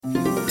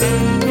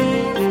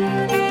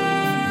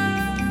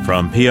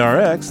From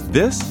PRX,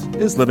 this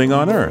is Living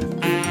on Earth.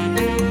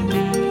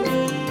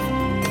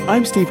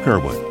 I'm Steve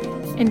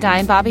Curwood. And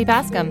I'm Bobby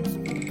Bascom.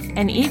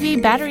 An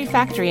EV battery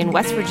factory in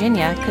West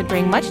Virginia could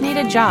bring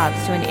much-needed jobs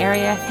to an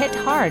area hit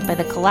hard by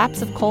the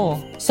collapse of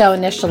coal. So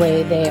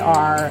initially, they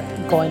are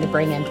going to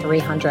bring in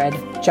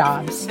 300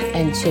 jobs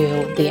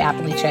into the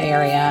Appalachia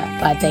area,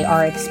 but they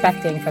are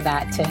expecting for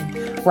that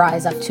to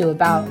rise up to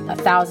about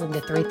 1,000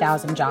 to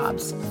 3,000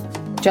 jobs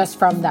just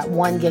from that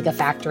one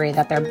gigafactory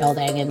that they're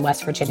building in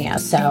West Virginia.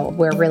 So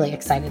we're really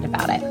excited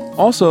about it.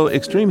 Also,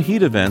 extreme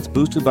heat events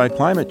boosted by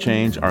climate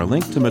change are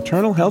linked to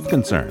maternal health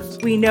concerns.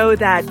 We know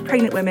that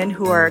pregnant women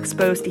who are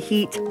exposed to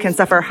heat can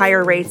suffer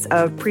higher rates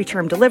of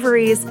preterm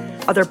deliveries,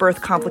 other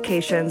birth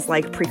complications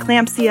like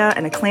preeclampsia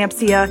and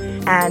eclampsia,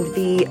 and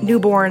the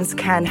newborns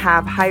can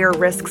have higher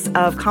risks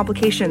of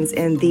complications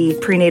in the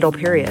prenatal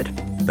period.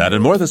 That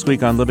and more this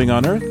week on Living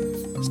on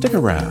Earth. Stick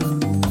around.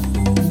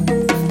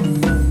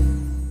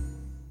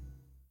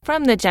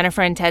 From the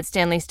Jennifer and Ted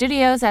Stanley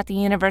Studios at the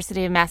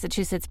University of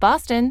Massachusetts,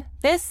 Boston,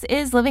 this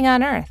is Living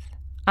on Earth.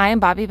 I am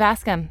Bobby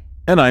Bascom.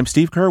 And I'm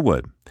Steve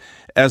Curwood.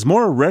 As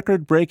more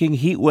record-breaking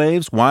heat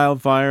waves,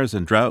 wildfires,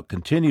 and drought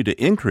continue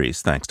to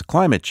increase thanks to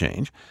climate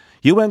change,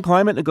 UN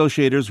climate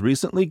negotiators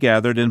recently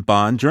gathered in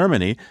Bonn,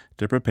 Germany,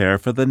 to prepare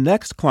for the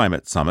next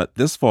climate summit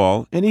this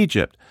fall in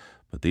Egypt.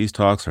 But these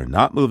talks are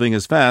not moving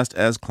as fast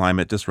as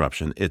climate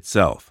disruption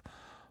itself.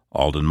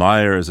 Alden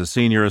Meyer is a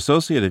senior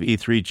associate of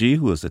E3G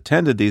who has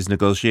attended these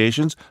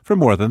negotiations for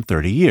more than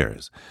 30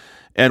 years.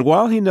 And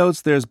while he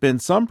notes there's been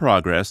some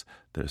progress,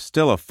 there's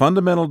still a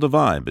fundamental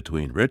divide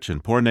between rich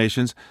and poor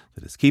nations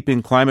that is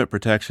keeping climate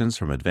protections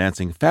from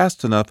advancing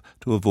fast enough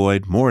to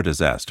avoid more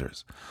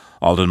disasters.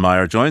 Alden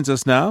Meyer joins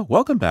us now.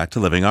 Welcome back to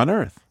Living on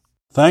Earth.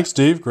 Thanks,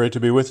 Steve. Great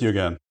to be with you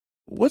again.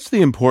 What's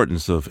the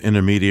importance of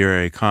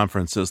intermediary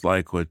conferences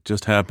like what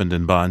just happened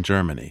in Bonn,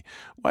 Germany?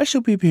 Why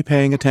should we be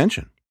paying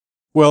attention?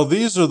 Well,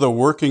 these are the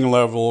working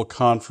level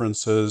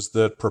conferences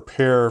that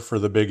prepare for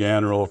the big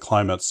annual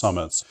climate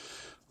summits.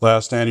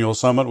 Last annual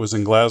summit was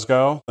in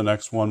Glasgow. The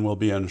next one will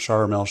be in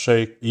Sharm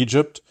el-Sheikh,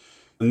 Egypt.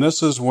 And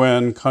this is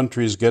when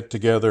countries get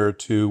together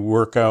to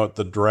work out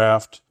the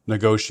draft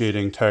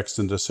negotiating text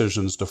and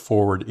decisions to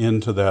forward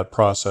into that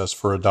process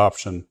for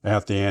adoption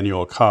at the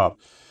annual COP.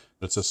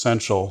 It's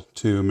essential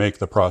to make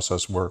the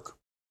process work.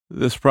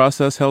 This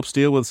process helps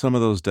deal with some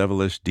of those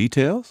devilish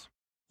details?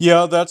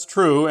 Yeah, that's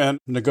true. And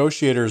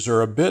negotiators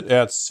are a bit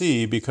at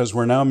sea because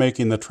we're now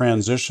making the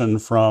transition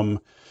from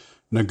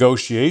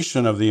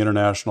negotiation of the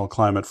international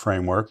climate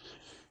framework,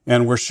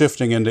 and we're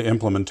shifting into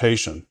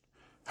implementation.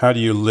 How do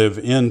you live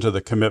into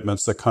the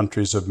commitments that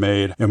countries have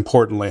made?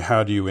 Importantly,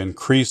 how do you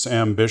increase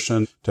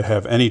ambition to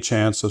have any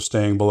chance of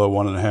staying below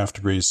 1.5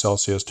 degrees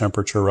Celsius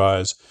temperature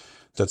rise?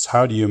 That's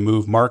how do you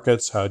move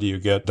markets? How do you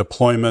get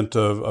deployment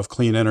of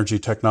clean energy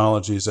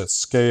technologies at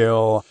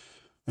scale?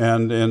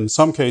 And in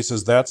some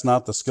cases, that's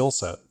not the skill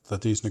set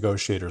that these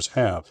negotiators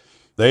have.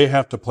 They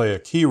have to play a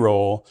key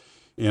role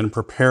in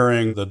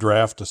preparing the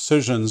draft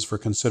decisions for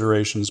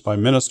considerations by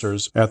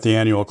ministers at the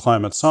annual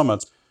climate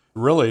summits.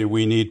 Really,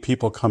 we need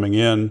people coming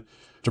in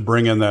to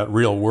bring in that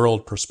real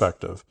world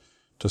perspective,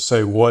 to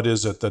say what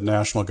is it that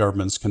national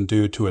governments can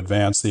do to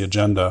advance the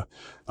agenda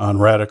on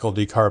radical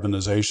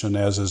decarbonization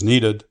as is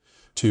needed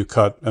to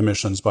cut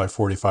emissions by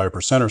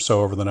 45% or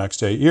so over the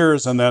next 8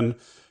 years. And then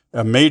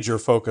a major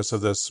focus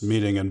of this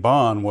meeting in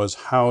Bonn was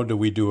how do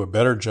we do a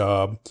better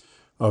job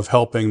of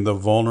helping the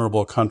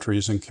vulnerable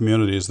countries and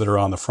communities that are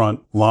on the front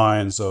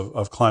lines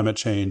of climate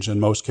change, in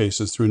most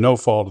cases through no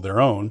fault of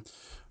their own,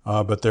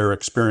 but they're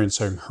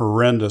experiencing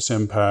horrendous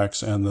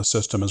impacts and the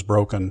system is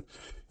broken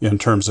in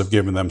terms of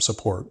giving them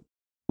support.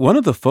 One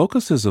of the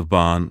focuses of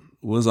Bonn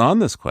was on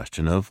this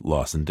question of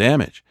loss and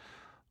damage.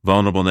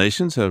 Vulnerable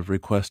nations have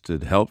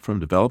requested help from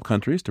developed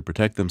countries to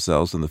protect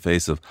themselves in the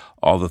face of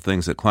all the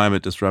things that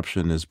climate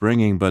disruption is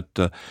bringing.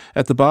 But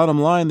at the bottom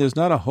line, there's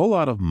not a whole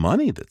lot of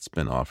money that's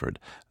been offered.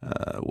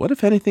 What,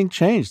 if anything,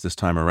 changed this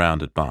time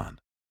around at Bonn?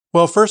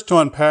 Well, first to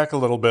unpack a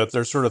little bit,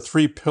 there's sort of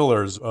three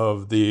pillars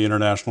of the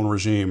international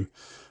regime.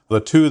 The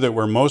two that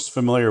we're most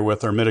familiar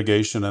with are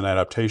mitigation and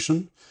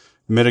adaptation.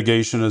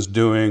 Mitigation is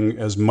doing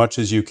as much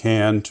as you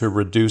can to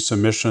reduce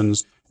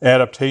emissions.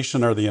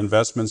 Adaptation are the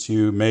investments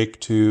you make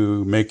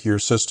to make your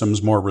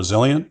systems more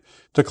resilient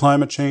to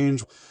climate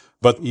change.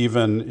 But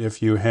even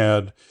if you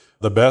had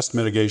the best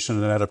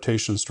mitigation and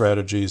adaptation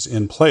strategies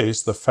in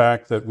place, the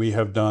fact that we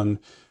have done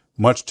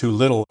much too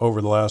little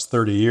over the last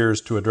 30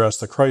 years to address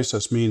the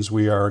crisis means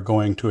we are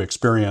going to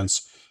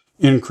experience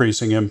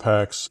increasing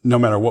impacts no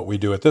matter what we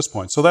do at this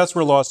point. So that's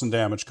where loss and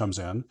damage comes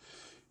in.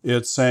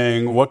 It's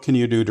saying, what can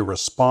you do to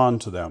respond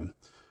to them?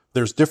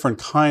 There's different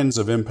kinds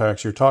of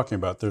impacts you're talking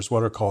about. There's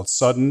what are called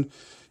sudden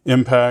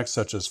impacts,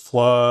 such as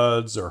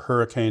floods or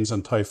hurricanes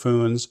and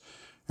typhoons.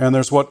 And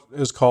there's what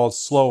is called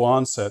slow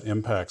onset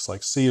impacts,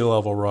 like sea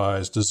level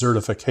rise,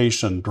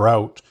 desertification,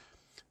 drought.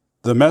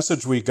 The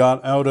message we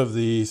got out of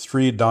the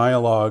three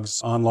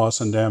dialogues on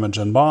loss and damage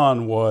in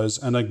Bonn was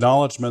an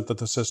acknowledgement that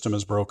the system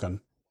is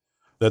broken.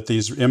 that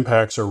these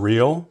impacts are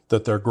real,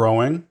 that they're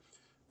growing,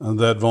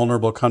 that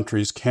vulnerable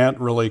countries can't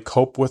really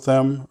cope with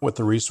them with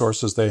the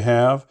resources they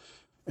have,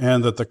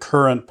 and that the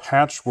current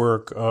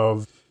patchwork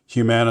of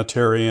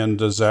humanitarian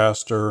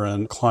disaster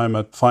and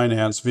climate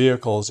finance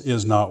vehicles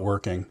is not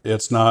working.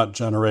 It's not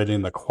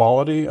generating the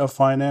quality of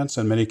finance.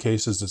 In many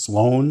cases, it's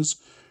loans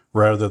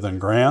rather than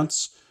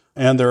grants.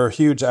 And there are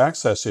huge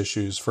access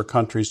issues for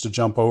countries to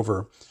jump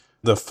over.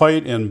 The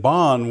fight in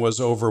Bonn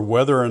was over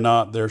whether or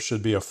not there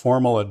should be a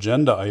formal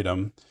agenda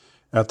item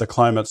at the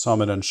climate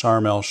summit in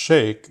Sharm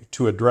el-Sheikh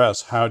to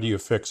address how do you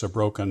fix a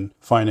broken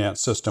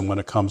finance system when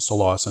it comes to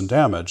loss and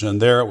damage.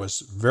 And there it was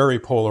very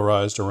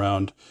polarized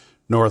around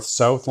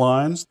north-south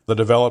lines. The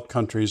developed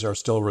countries are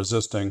still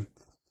resisting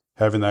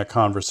having that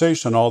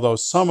conversation, although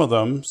some of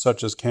them,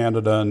 such as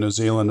Canada and New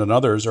Zealand and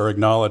others, are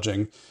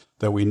acknowledging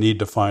that we need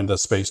to find a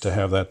space to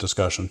have that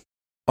discussion.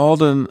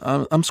 Alden,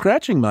 I'm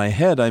scratching my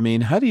head. I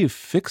mean, how do you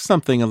fix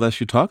something unless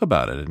you talk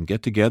about it and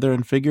get together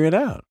and figure it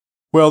out?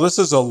 Well, this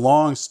is a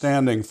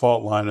long-standing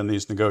fault line in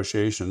these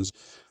negotiations.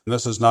 And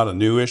this is not a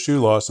new issue.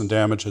 Loss and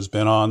damage has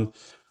been on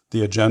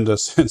the agenda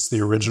since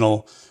the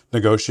original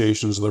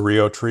negotiations of the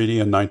Rio Treaty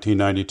in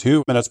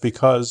 1992. And it's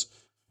because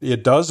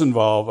it does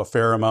involve a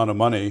fair amount of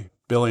money,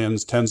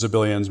 billions, tens of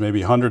billions,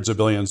 maybe hundreds of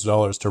billions of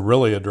dollars to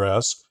really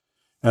address.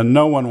 And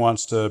no one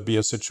wants to be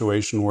a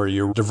situation where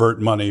you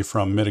divert money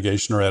from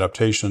mitigation or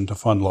adaptation to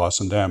fund loss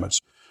and damage.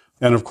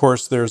 And of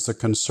course, there's the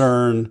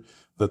concern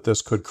that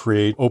this could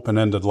create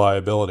open-ended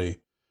liability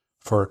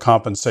for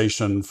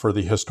compensation for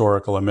the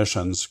historical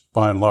emissions.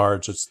 By and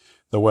large, it's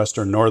the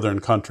Western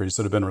northern countries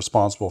that have been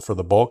responsible for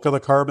the bulk of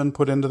the carbon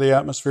put into the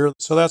atmosphere.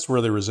 So that's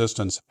where the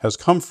resistance has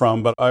come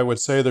from. But I would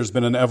say there's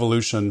been an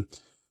evolution.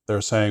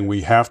 They're saying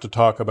we have to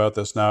talk about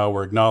this now.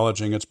 We're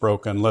acknowledging it's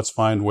broken. Let's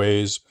find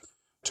ways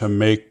to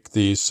make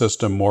the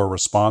system more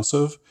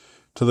responsive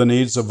to the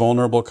needs of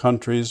vulnerable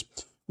countries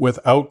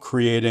without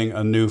creating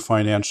a new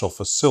financial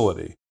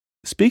facility.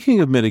 Speaking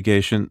of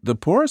mitigation, the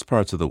poorest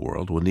parts of the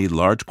world will need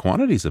large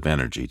quantities of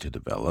energy to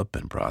develop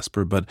and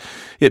prosper, but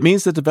it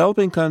means that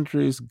developing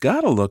countries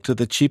gotta look to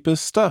the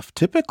cheapest stuff,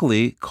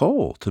 typically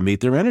coal, to meet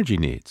their energy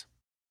needs.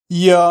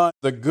 Yeah,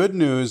 the good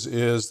news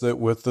is that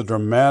with the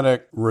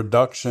dramatic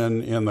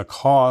reduction in the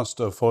cost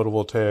of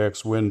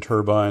photovoltaics, wind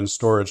turbines,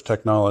 storage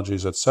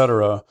technologies,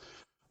 etc.,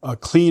 a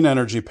clean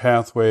energy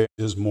pathway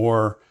is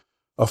more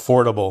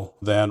affordable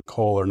than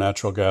coal or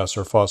natural gas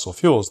or fossil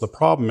fuels. The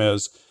problem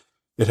is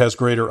it has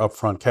greater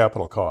upfront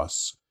capital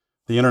costs.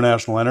 The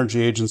International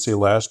Energy Agency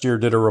last year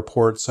did a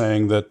report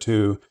saying that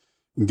to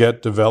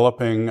get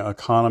developing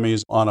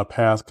economies on a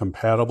path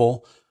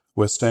compatible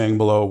with staying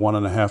below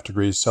 1.5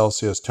 degrees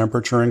Celsius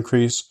temperature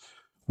increase,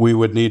 we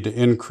would need to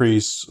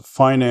increase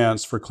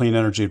finance for clean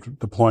energy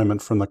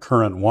deployment from the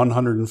current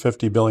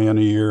 $150 billion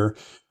a year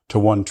to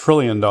 $1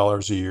 trillion a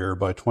year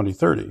by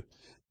 2030.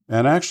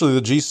 And actually,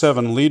 the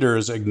G7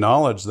 leaders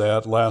acknowledged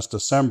that last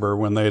December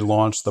when they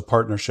launched the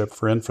Partnership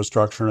for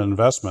Infrastructure and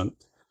Investment.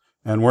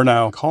 And we're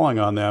now calling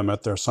on them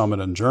at their summit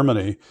in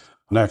Germany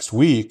next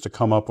week to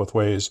come up with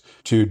ways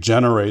to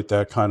generate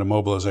that kind of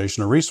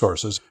mobilization of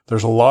resources.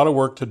 There's a lot of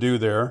work to do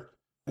there.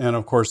 And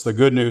of course, the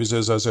good news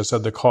is, as I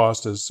said, the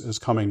cost is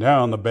coming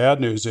down. The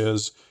bad news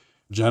is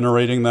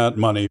generating that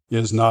money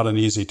is not an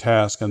easy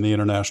task in the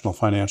international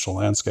financial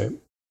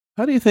landscape.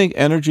 How do you think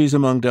energies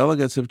among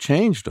delegates have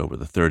changed over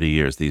the 30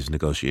 years these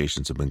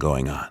negotiations have been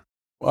going on?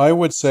 I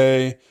would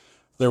say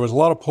there was a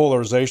lot of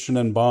polarization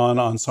in Bonn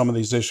on some of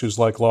these issues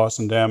like loss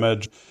and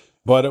damage,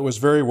 but it was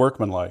very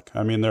workmanlike.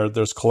 I mean,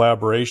 there's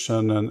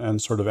collaboration and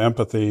sort of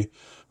empathy.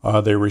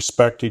 They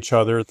respect each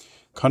other.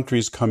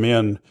 Countries come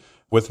in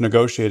with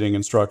negotiating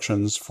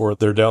instructions for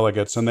their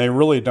delegates, and they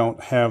really don't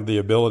have the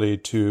ability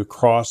to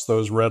cross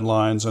those red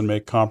lines and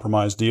make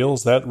compromise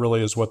deals. That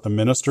really is what the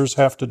ministers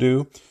have to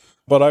do.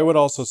 But I would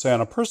also say on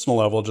a personal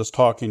level, just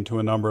talking to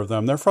a number of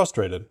them, they're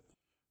frustrated.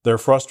 They're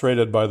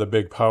frustrated by the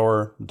big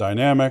power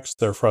dynamics.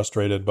 They're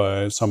frustrated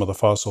by some of the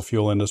fossil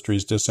fuel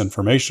industry's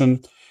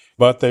disinformation.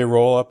 But they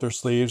roll up their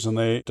sleeves and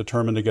they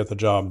determine to get the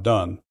job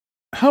done.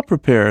 How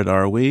prepared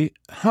are we?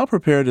 How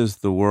prepared is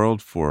the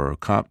world for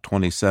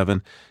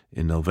COP27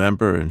 in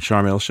November in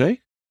Sharm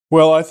el-Sheikh?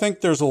 Well, I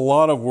think there's a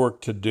lot of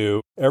work to do.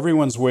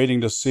 Everyone's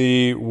waiting to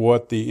see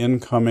what the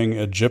incoming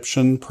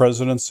Egyptian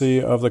presidency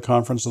of the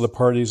Conference of the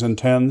Parties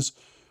intends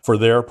for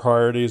their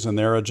priorities and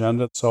their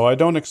agenda. So I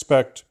don't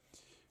expect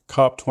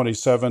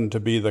COP27 to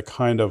be the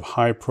kind of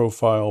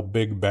high-profile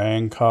Big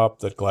Bang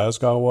COP that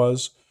Glasgow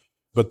was.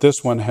 But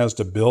this one has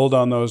to build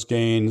on those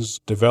gains,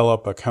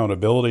 develop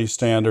accountability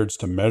standards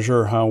to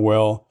measure how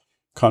well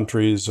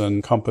countries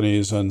and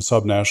companies and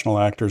subnational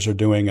actors are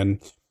doing. And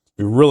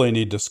we really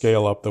need to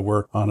scale up the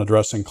work on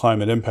addressing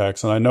climate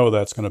impacts. And I know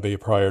that's going to be a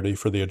priority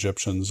for the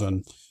Egyptians.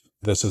 And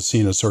this is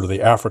seen as sort of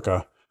the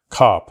Africa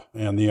COP,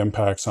 and the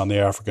impacts on the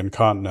African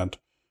continent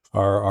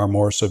are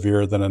more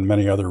severe than in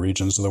many other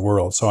regions of the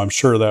world. So I'm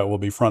sure that will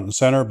be front and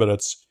center, but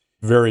it's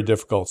very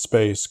difficult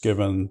space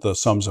given the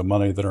sums of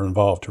money that are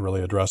involved to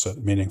really address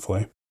it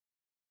meaningfully.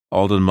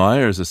 Alden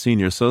Meyer is a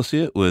senior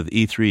associate with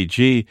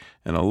E3G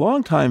and a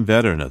longtime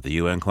veteran of the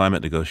UN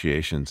climate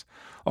negotiations.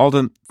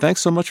 Alden,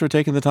 thanks so much for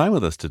taking the time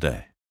with us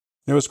today.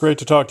 It was great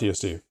to talk to you,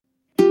 Steve.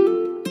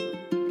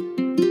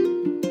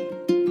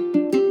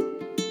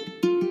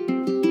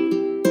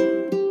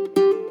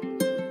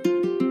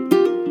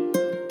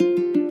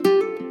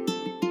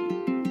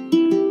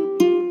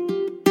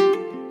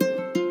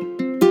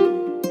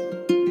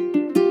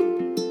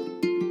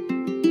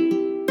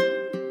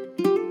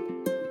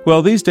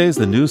 Well, these days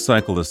the news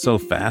cycle is so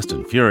fast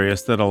and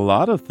furious that a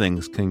lot of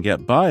things can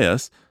get by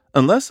us,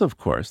 unless, of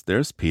course,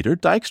 there's Peter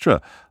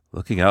Dykstra,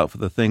 looking out for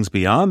the things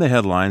beyond the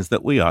headlines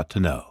that we ought to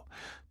know.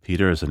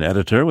 Peter is an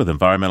editor with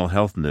Environmental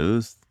Health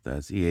News,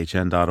 that's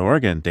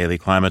ehn.org and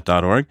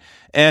dailyclimate.org,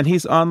 and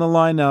he's on the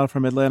line now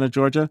from Atlanta,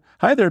 Georgia.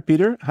 Hi there,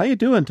 Peter. How you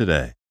doing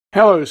today?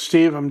 Hello,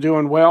 Steve. I'm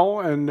doing well,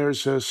 and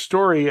there's a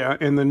story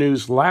in the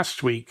news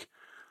last week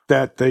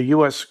that the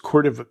U.S.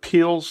 Court of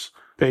Appeals,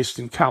 based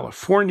in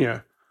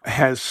California,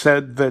 has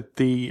said that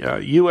the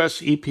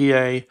U.S.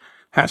 EPA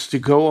has to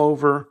go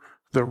over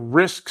the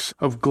risks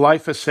of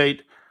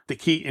glyphosate, the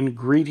key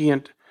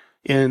ingredient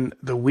in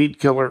the weed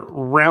killer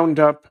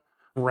Roundup.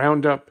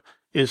 Roundup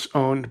is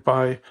owned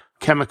by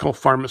chemical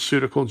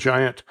pharmaceutical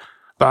giant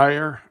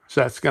Bayer,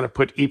 so that's going to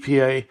put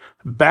EPA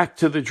back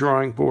to the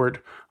drawing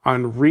board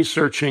on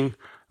researching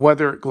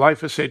whether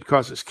glyphosate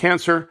causes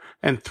cancer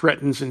and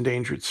threatens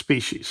endangered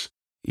species.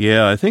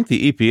 Yeah, I think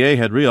the EPA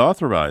had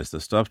reauthorized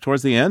the stuff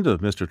towards the end of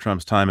Mr.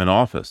 Trump's time in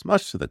office,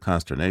 much to the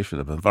consternation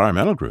of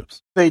environmental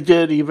groups. They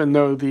did, even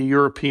though the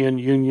European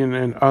Union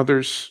and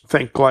others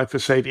think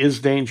glyphosate is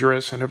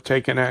dangerous and have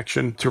taken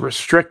action to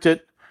restrict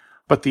it.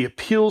 But the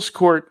appeals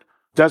court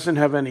doesn't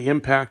have any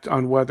impact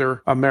on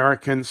whether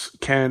Americans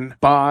can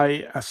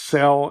buy,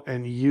 sell,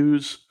 and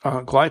use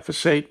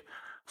glyphosate.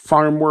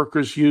 Farm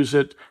workers use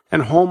it,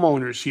 and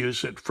homeowners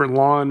use it for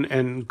lawn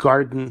and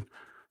garden.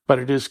 But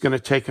it is going to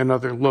take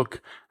another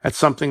look at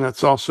something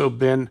that's also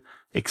been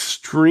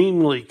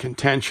extremely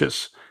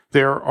contentious.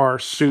 There are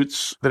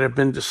suits that have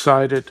been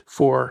decided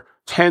for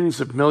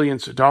tens of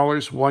millions of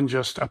dollars. One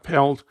just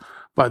upheld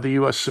by the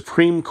U.S.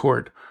 Supreme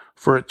Court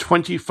for a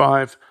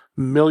 $25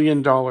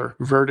 million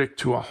verdict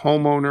to a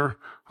homeowner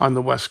on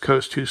the West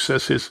Coast who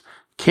says his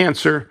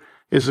cancer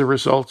is a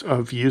result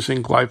of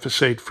using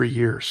glyphosate for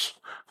years.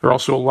 There are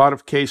also a lot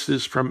of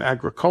cases from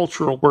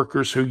agricultural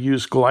workers who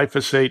use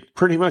glyphosate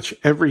pretty much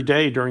every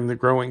day during the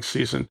growing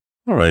season.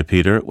 All right,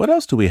 Peter, what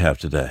else do we have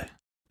today?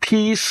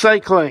 Pea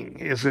cycling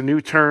is a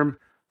new term.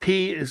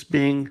 Pea is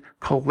being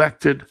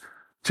collected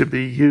to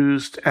be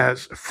used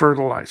as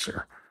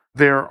fertilizer.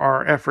 There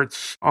are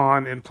efforts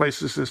on in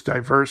places as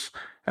diverse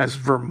as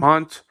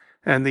Vermont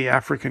and the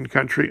African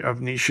country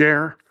of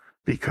Niger,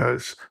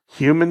 because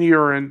human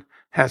urine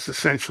has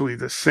essentially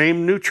the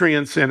same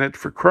nutrients in it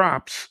for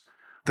crops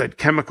that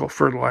chemical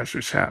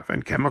fertilizers have.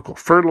 And chemical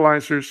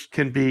fertilizers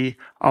can be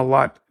a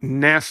lot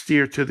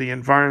nastier to the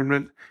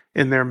environment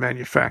in their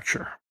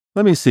manufacture.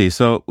 Let me see.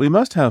 So we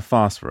must have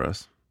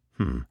phosphorus.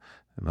 We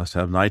must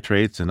have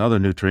nitrates and other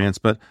nutrients.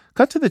 But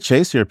cut to the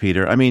chase here,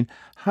 Peter. I mean,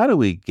 how do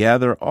we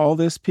gather all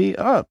this pea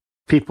up?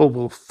 People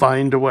will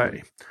find a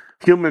way.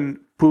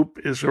 Human poop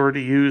is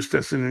already used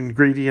as an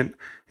ingredient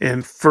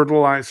in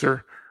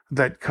fertilizer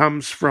that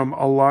comes from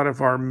a lot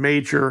of our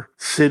major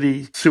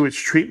city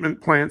sewage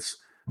treatment plants.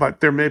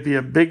 But there may be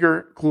a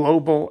bigger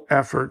global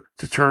effort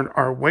to turn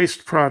our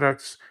waste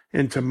products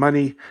into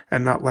money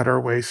and not let our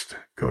waste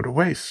go to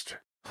waste.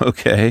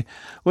 Okay.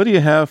 What do you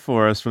have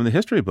for us from the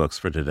history books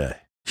for today?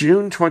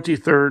 June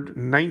 23rd,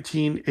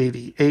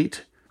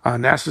 1988, a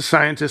NASA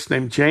scientist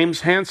named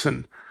James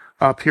Hansen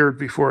appeared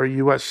before a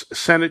U.S.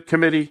 Senate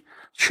committee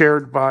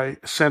chaired by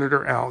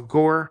Senator Al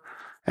Gore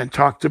and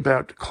talked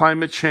about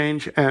climate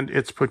change and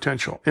its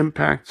potential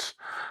impacts.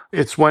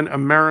 It's when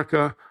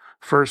America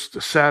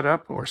first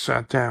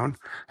sat down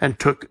and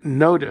took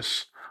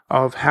notice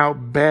of how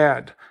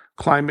bad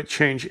climate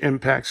change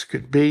impacts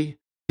could be.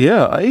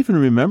 Yeah, I even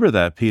remember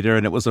that, Peter,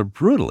 and it was a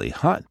brutally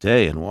hot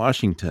day in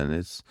Washington.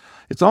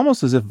 It's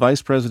almost as if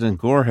Vice President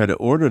Gore had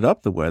ordered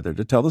up the weather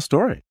to tell the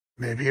story.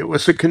 Maybe it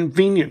was a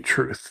convenient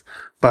truth,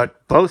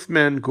 but both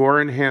men,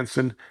 Gore and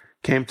Hansen,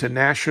 came to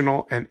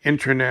national and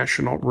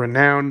international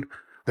renown.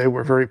 They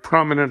were very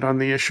prominent on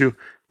the issue.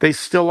 They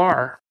still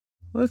are.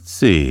 Let's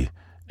see.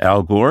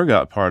 Al Gore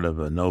got part of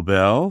a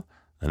Nobel,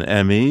 an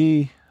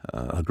Emmy,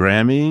 a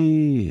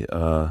Grammy.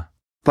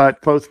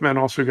 But both men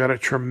also got a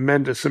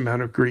tremendous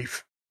amount of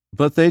grief.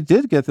 But they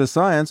did get the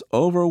science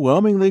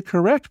overwhelmingly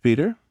correct,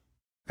 Peter.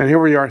 And here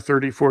we are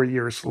 34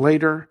 years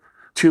later,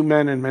 two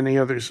men and many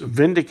others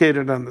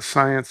vindicated on the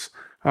science,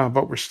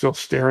 but we're still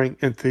staring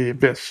into the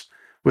abyss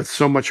with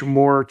so much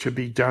more to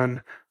be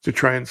done to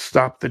try and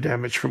stop the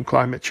damage from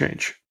climate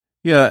change.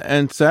 Yeah,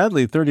 and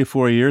sadly,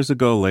 34 years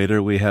ago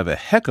later, we have a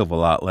heck of a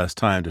lot less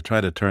time to try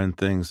to turn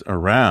things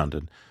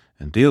around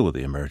and deal with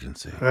the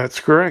emergency. That's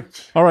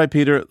correct. All right,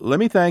 Peter, let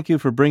me thank you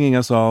for bringing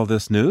us all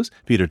this news.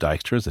 Peter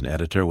Dykstra is an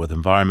editor with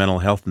Environmental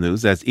Health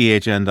News. That's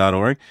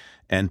ehn.org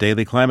and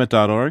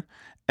dailyclimate.org.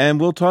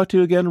 And we'll talk to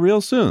you again real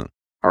soon.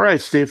 All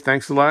right, Steve,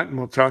 thanks a lot, and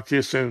we'll talk to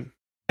you soon.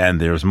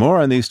 And there's more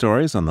on these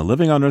stories on the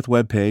Living on Earth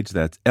webpage.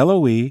 That's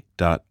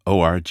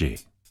LOE.org.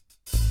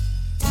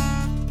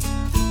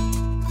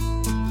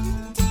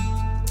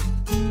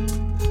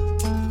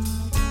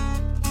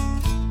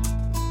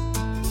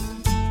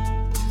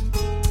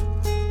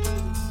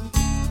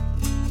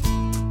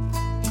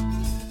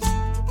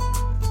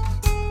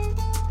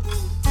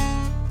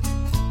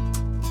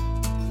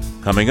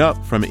 Coming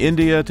up, from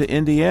India to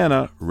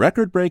Indiana,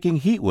 record-breaking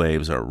heat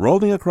waves are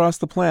rolling across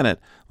the planet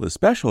with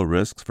special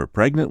risks for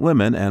pregnant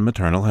women and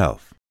maternal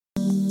health.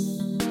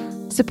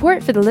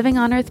 Support for the Living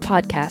on Earth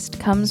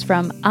podcast comes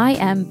from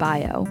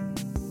IM.Bio.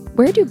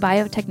 Where do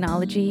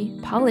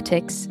biotechnology,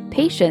 politics,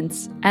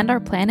 patients, and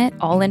our planet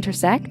all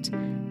intersect?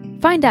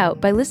 Find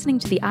out by listening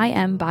to the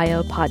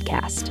IM.Bio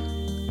podcast.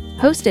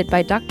 Hosted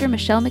by Dr.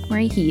 Michelle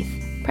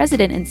McMurray-Heath,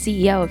 President and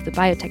CEO of the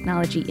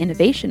Biotechnology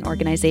Innovation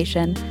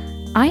Organization,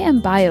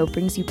 IM.Bio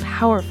brings you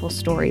powerful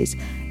stories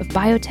of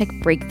biotech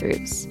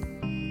breakthroughs.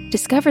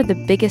 Discover the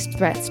biggest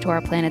threats to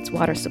our planet's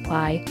water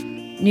supply,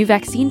 new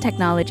vaccine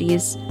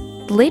technologies,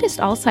 the latest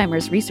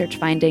Alzheimer's research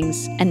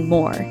findings, and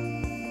more.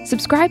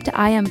 Subscribe to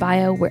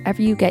IM.Bio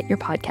wherever you get your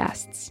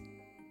podcasts.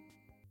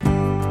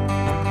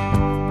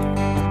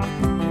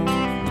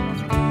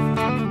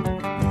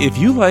 If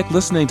you like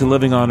listening to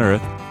Living on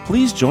Earth,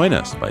 please join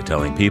us by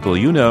telling people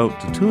you know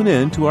to tune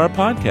in to our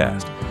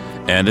podcast.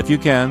 And if you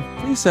can,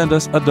 please send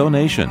us a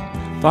donation.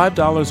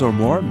 $5 or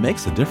more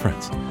makes a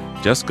difference.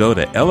 Just go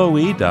to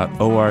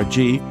LOE.org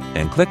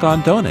and click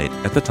on Donate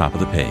at the top of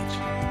the page.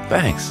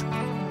 Thanks.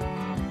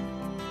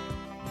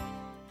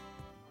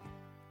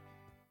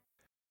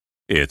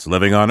 It's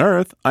Living on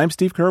Earth. I'm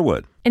Steve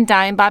Curwood. And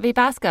I'm Bobby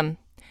Bascom.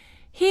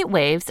 Heat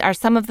waves are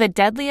some of the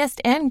deadliest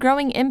and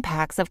growing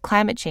impacts of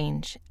climate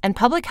change, and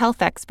public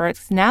health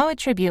experts now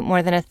attribute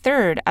more than a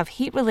third of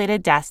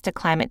heat-related deaths to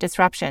climate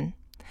disruption.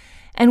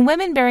 And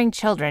women bearing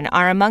children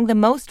are among the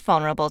most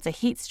vulnerable to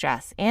heat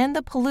stress and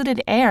the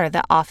polluted air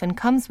that often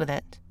comes with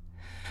it.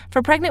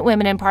 For pregnant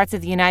women in parts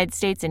of the United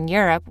States and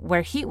Europe,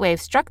 where heat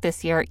waves struck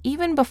this year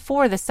even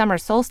before the summer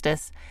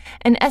solstice,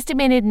 an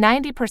estimated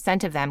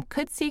 90% of them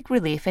could seek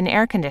relief in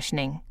air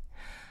conditioning.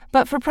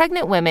 But for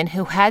pregnant women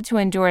who had to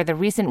endure the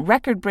recent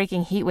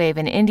record-breaking heat wave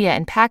in India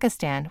and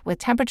Pakistan with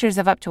temperatures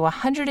of up to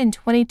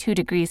 122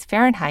 degrees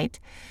Fahrenheit,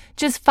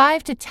 just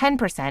 5 to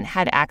 10%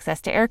 had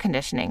access to air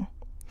conditioning.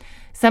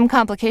 Some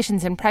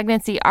complications in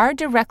pregnancy are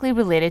directly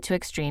related to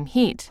extreme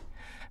heat.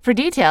 For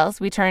details,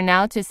 we turn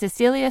now to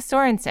Cecilia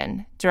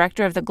Sorensen,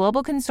 Director of the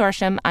Global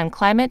Consortium on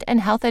Climate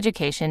and Health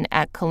Education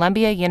at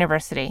Columbia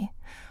University.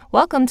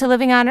 Welcome to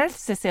Living on Earth,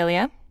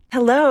 Cecilia.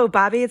 Hello,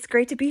 Bobby. It's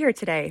great to be here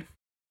today.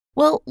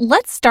 Well,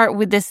 let's start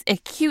with this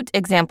acute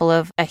example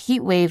of a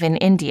heat wave in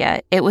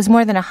India. It was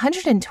more than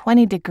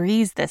 120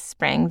 degrees this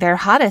spring, their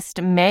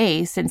hottest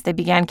May since they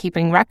began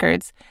keeping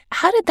records.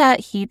 How did that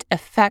heat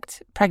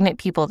affect pregnant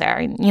people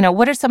there?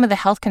 What are some of the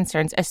health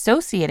concerns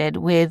associated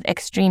with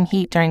extreme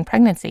heat during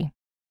pregnancy?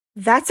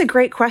 That's a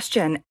great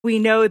question. We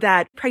know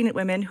that pregnant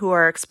women who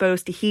are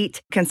exposed to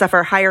heat can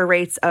suffer higher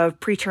rates of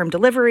preterm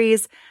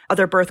deliveries,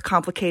 other birth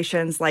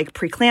complications like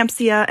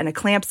preeclampsia and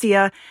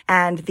eclampsia,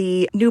 and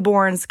the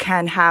newborns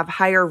can have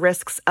higher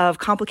risks of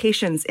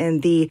complications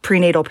in the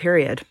prenatal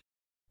period.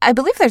 I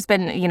believe there's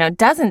been,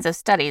 dozens of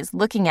studies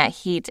looking at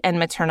heat and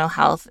maternal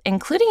health,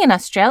 including an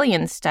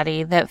Australian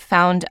study that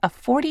found a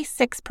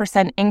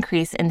 46%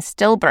 increase in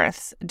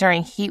stillbirths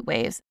during heat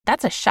waves.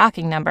 That's a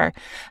shocking number.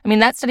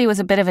 That study was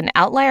a bit of an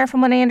outlier from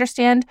what I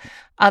understand.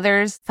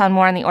 Others found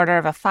more on the order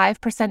of a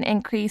 5%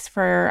 increase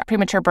for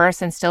premature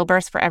births and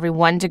stillbirths for every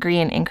 1 degree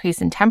in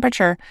increase in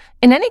temperature.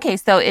 In any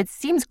case, though, it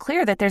seems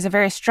clear that there's a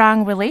very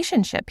strong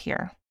relationship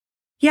here.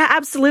 Yeah,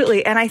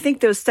 absolutely. And I think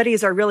those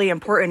studies are really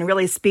important and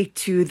really speak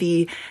to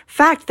the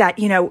fact that,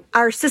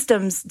 our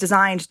systems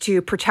designed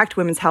to protect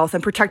women's health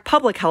and protect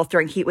public health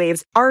during heat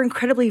waves are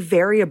incredibly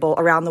variable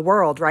around the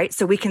world, right?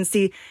 So we can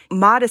see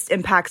modest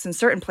impacts in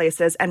certain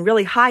places and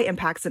really high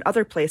impacts in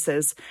other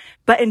places.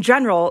 But in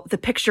general, the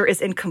picture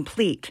is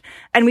incomplete.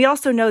 And we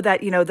also know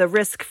that, the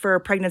risk for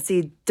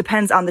pregnancy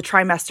depends on the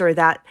trimester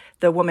that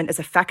the woman is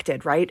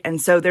affected, right? And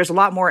so there's a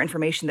lot more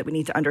information that we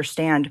need to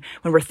understand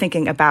when we're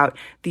thinking about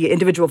the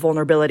individual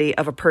vulnerability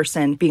of a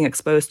person being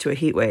exposed to a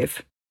heat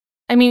wave.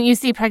 You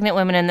see pregnant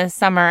women in the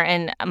summer,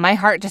 and my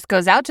heart just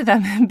goes out to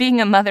them. Being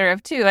a mother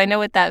of two, I know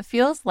what that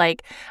feels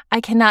like.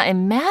 I cannot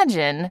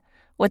imagine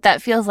what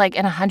that feels like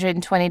in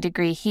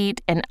 120-degree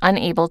heat and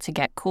unable to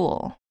get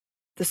cool.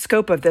 The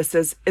scope of this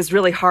is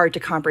really hard to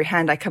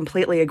comprehend. I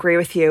completely agree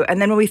with you. And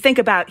then when we think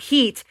about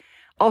heat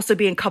also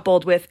being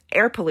coupled with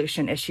air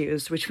pollution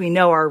issues, which we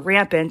know are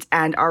rampant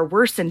and are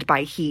worsened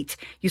by heat,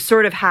 you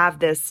sort of have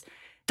this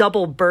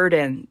double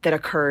burden that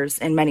occurs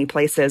in many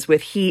places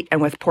with heat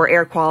and with poor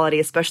air quality,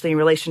 especially in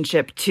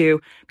relationship to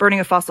burning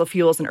of fossil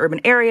fuels in urban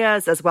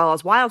areas, as well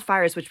as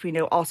wildfires, which we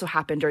know also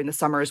happen during the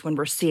summers when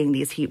we're seeing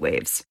these heat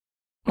waves.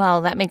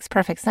 Well, that makes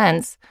perfect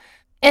sense.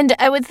 And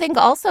I would think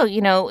also,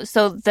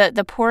 so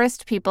the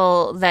poorest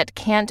people that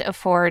can't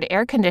afford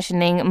air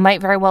conditioning might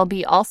very well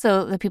be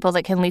also the people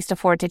that can least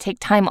afford to take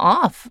time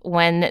off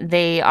when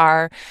they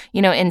are,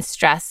 in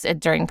stress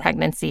during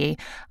pregnancy.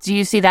 Do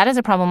you see that as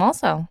a problem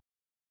also?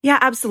 Yeah,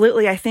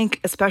 absolutely. I think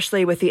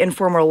especially with the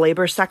informal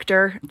labor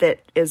sector that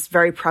is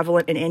very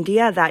prevalent in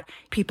India, that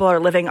people are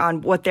living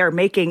on what they're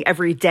making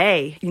every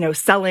day,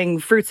 selling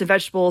fruits and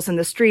vegetables in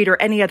the street or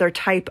any other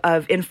type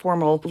of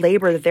informal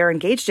labor that they're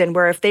engaged in,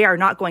 where if they are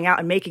not going out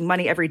and making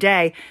money every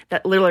day,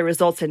 that literally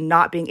results in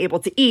not being able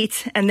to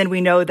eat. And then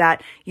we know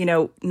that,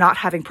 not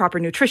having proper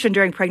nutrition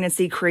during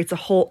pregnancy creates a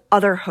whole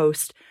other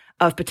host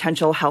of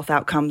potential health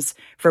outcomes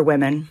for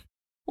women.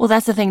 Well,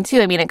 that's the thing,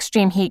 too. I mean,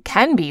 extreme heat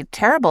can be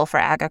terrible for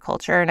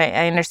agriculture. And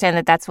I understand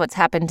that that's what's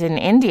happened in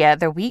India.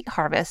 The wheat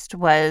harvest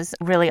was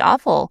really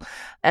awful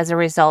as a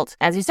result.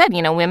 As you said,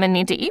 women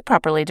need to eat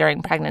properly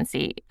during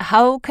pregnancy.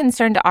 How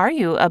concerned are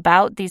you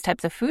about these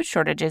types of food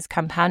shortages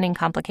compounding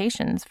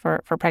complications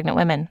for pregnant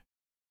women?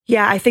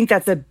 Yeah, I think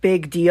that's a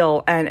big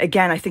deal. And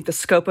again, I think the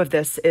scope of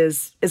this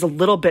is a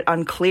little bit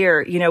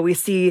unclear. We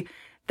see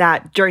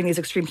that during these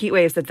extreme heat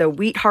waves that the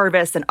wheat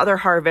harvest and other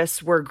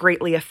harvests were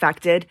greatly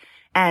affected.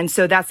 And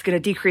so that's going to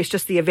decrease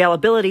just the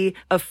availability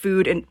of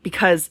food, and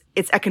because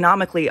it's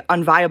economically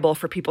unviable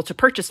for people to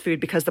purchase food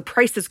because the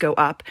prices go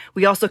up.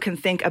 We also can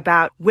think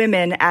about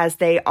women as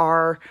they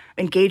are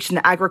engaged in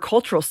the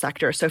agricultural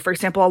sector. So, for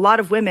example, a lot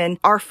of women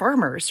are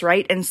farmers,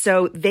 right? And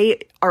so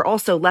they are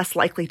also less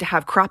likely to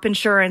have crop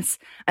insurance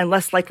and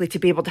less likely to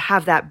be able to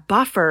have that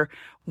buffer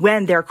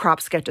when their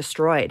crops get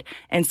destroyed.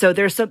 And so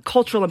there's some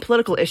cultural and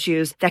political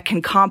issues that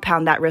can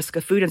compound that risk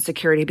of food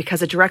insecurity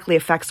because it directly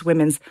affects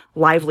women's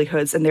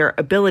livelihoods and their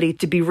ability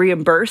to be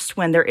reimbursed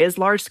when there is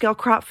large-scale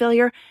crop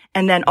failure.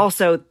 And then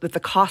also with the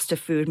cost of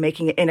food,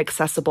 making it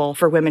inaccessible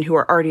for women who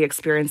are already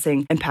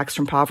experiencing impacts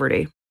from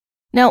poverty.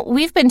 Now,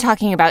 we've been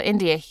talking about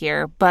India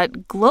here,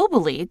 but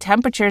globally,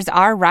 temperatures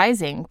are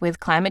rising with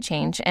climate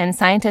change, and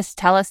scientists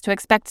tell us to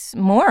expect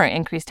more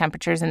increased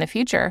temperatures in the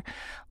future.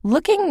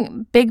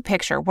 Looking big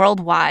picture,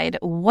 worldwide,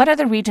 what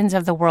other regions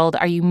of the world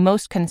are you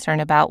most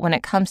concerned about when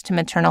it comes to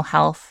maternal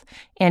health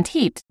and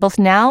heat, both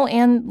now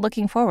and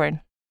looking forward?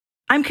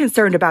 I'm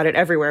concerned about it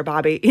everywhere,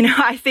 Bobby.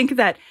 I think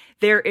that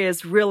there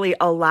is really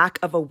a lack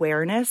of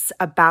awareness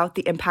about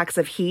the impacts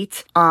of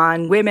heat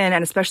on women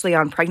and especially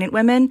on pregnant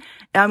women.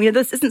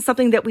 This isn't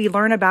something that we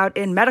learn about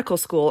in medical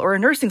school or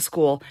in nursing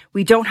school.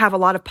 We don't have a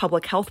lot of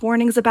public health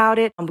warnings about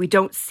it. We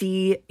don't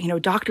see,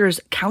 doctors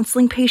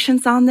counseling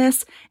patients on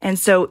this. And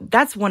so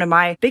that's one of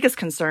my biggest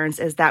concerns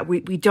is that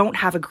we don't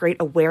have a great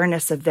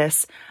awareness of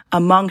this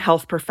among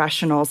health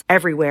professionals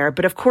everywhere.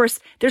 But of course,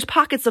 there's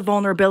pockets of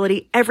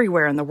vulnerability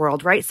everywhere in the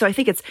world, right? So I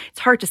think it's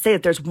hard to say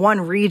that there's one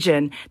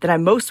region that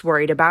I'm most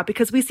worried about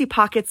because we see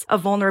pockets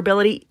of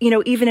vulnerability,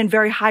 even in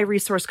very high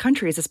resource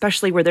countries,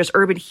 especially where there's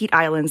urban heat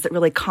islands that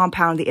really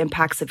compound the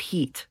impacts of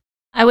heat.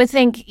 I would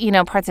think,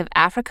 parts of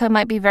Africa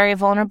might be very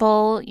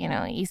vulnerable.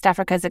 East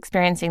Africa is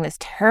experiencing this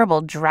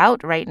terrible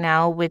drought right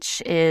now,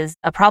 which is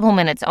a problem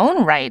in its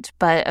own right.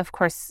 But of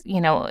course,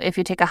 if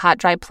you take a hot,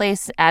 dry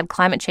place, add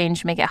climate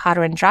change, make it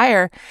hotter and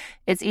drier,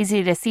 it's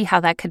easy to see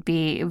how that could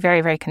be very,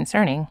 very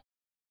concerning.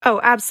 Oh,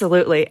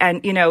 absolutely.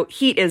 And,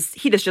 heat is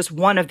just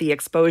one of the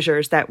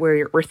exposures that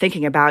we're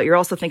thinking about. You're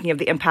also thinking of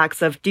the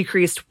impacts of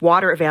decreased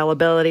water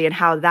availability and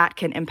how that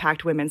can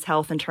impact women's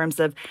health in terms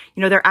of,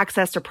 their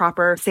access to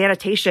proper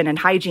sanitation and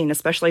hygiene,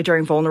 especially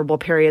during vulnerable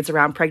periods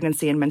around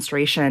pregnancy and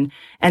menstruation.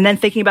 And then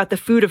thinking about the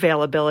food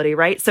availability,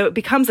 right? So it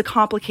becomes a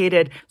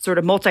complicated sort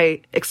of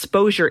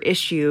multi-exposure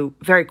issue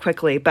very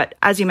quickly. But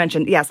as you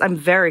mentioned, yes, I'm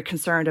very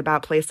concerned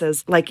about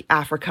places like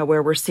Africa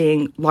where we're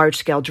seeing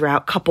large-scale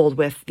drought coupled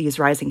with these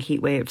rising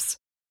heat waves.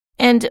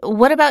 And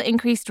what about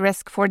increased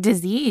risk for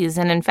disease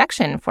and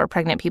infection for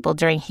pregnant people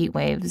during heat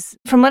waves?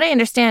 From what I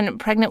understand,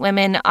 pregnant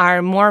women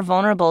are more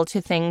vulnerable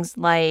to things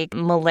like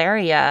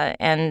malaria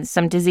and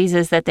some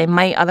diseases that they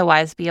might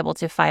otherwise be able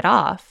to fight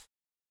off.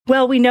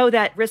 Well, we know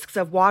that risks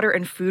of water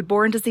and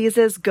foodborne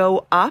diseases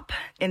go up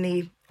in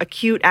the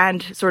acute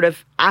and sort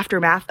of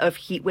aftermath of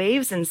heat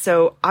waves. And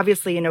so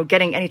obviously,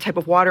 getting any type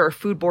of water or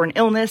foodborne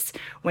illness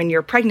when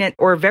you're pregnant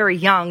or very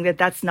young,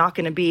 that's not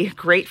going to be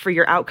great for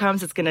your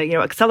outcomes. It's going to,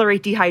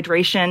 accelerate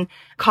dehydration,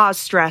 cause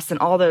stress, and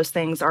all those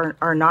things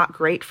are not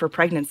great for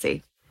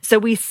pregnancy. So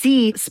we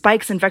see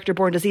spikes in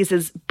vector-borne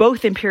diseases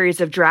both in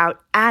periods of drought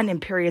and in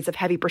periods of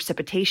heavy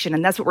precipitation.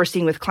 And that's what we're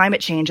seeing with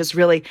climate change is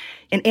really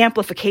an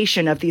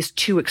amplification of these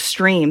two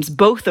extremes,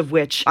 both of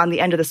which on the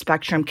end of the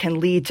spectrum can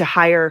lead to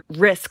higher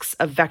risks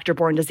of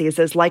vector-borne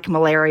diseases like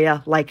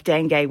malaria, like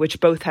dengue,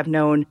 which both have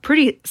known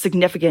pretty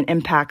significant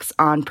impacts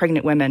on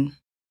pregnant women.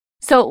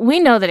 So we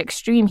know that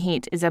extreme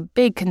heat is a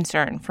big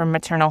concern for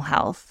maternal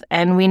health,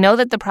 and we know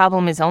that the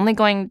problem is only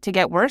going to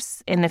get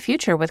worse in the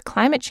future with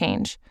climate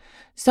change.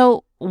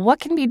 So what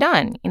can be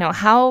done?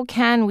 How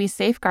can we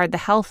safeguard the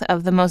health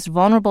of the most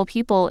vulnerable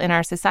people in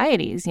our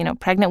societies,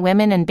 pregnant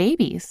women and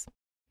babies?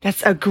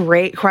 That's a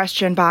great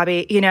question,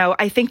 Bobby.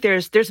 I think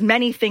there's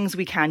many things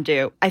we can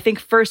do. I think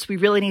first, we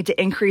really need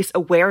to increase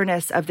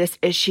awareness of this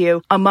issue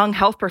among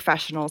health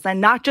professionals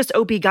and not just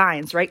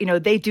OB-GYNs,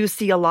 right? They do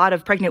see a lot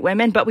of pregnant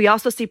women, but we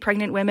also see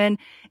pregnant women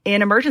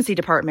in emergency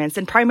departments,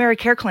 in primary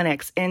care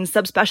clinics, in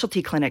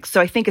subspecialty clinics. So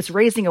I think it's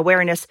raising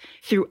awareness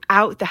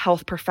throughout the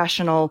health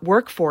professional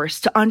workforce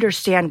to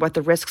understand what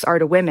the risks are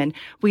to women.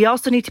 We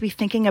also need to be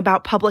thinking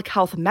about public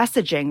health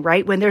messaging,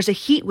 right? When there's a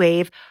heat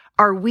wave,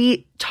 are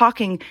we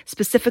talking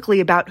specifically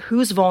about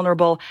who's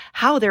vulnerable,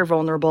 how they're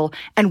vulnerable,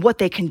 and what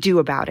they can do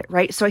about it,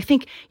 right? So I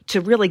think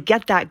to really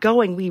get that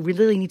going, we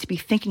really need to be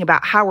thinking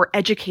about how we're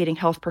educating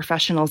health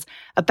professionals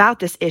about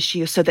this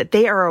issue so that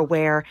they are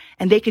aware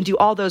and they can do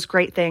all those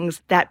great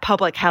things that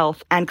public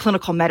health and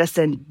clinical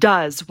medicine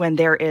does when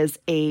there is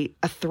a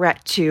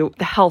threat to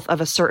the health of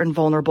a certain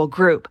vulnerable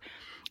group.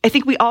 I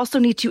think we also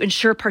need to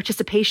ensure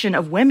participation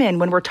of women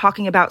when we're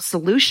talking about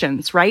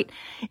solutions, right?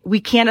 We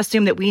can't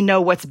assume that we know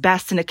what's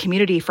best in a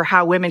community for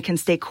how women can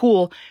stay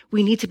cool.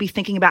 We need to be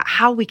thinking about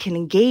how we can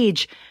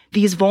engage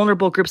these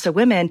vulnerable groups of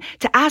women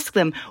to ask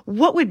them,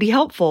 what would be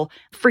helpful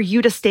for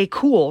you to stay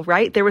cool,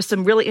 right? There was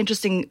some really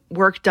interesting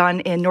work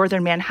done in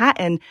northern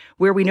Manhattan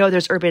where we know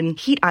there's urban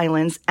heat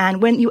islands. And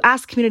when you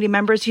ask community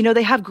members,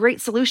 they have great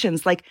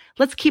solutions like,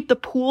 let's keep the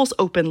pools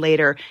open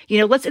later.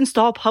 Let's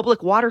install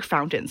public water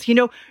fountains,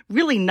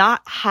 really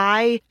not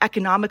high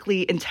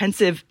economically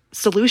intensive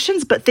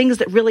solutions, but things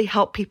that really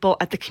help people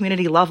at the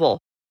community level.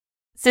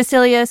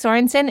 Cecilia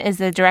Sorensen is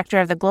the director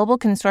of the Global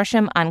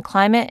Consortium on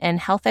Climate and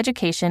Health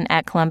Education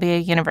at Columbia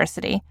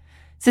University.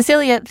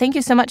 Cecilia, thank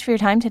you so much for your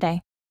time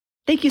today.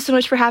 Thank you so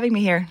much for having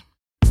me here.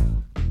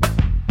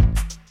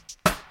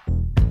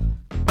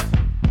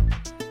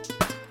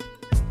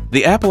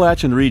 The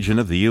Appalachian region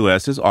of the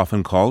U.S. is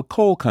often called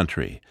coal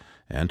country,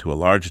 and to a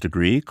large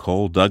degree,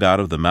 coal dug out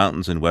of the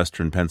mountains in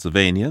western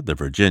Pennsylvania, the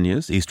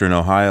Virginias, eastern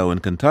Ohio,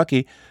 and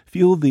Kentucky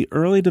fueled the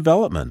early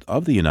development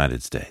of the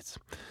United States.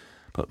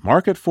 But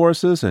market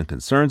forces and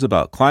concerns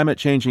about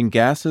climate-changing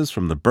gases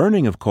from the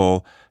burning of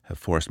coal have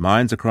forced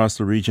mines across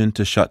the region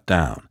to shut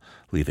down,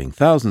 leaving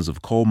thousands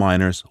of coal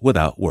miners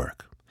without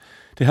work.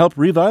 To help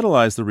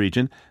revitalize the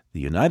region, the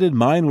United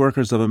Mine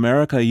Workers of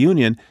America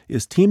Union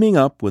is teaming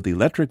up with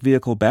electric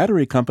vehicle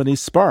battery company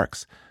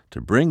Sparks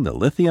to bring the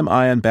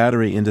lithium-ion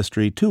battery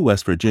industry to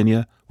West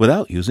Virginia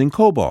without using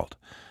cobalt.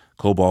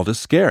 Cobalt is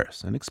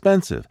scarce and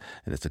expensive,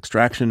 and its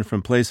extraction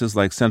from places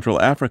like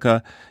Central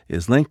Africa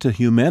is linked to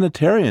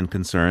humanitarian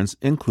concerns,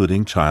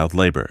 including child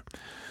labor.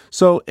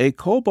 So a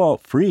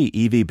cobalt-free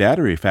EV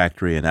battery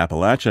factory in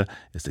Appalachia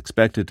is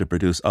expected to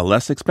produce a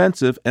less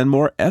expensive and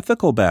more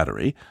ethical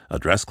battery,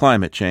 address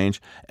climate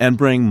change, and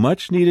bring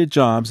much-needed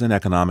jobs and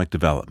economic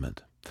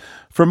development.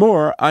 For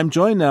more, I'm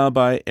joined now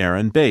by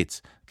Erin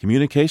Bates,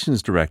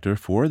 Communications Director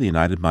for the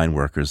United Mine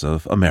Workers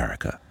of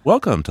America.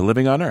 Welcome to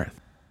Living on Earth.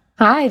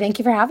 Hi, thank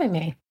you for having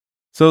me.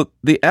 So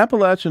the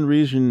Appalachian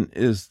region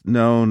is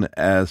known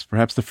as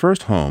perhaps the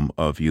first home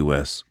of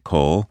U.S.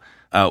 coal.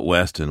 Out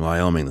west in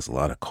Wyoming, there's a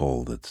lot of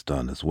coal that's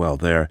done as well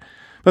there.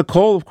 But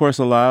coal, of course,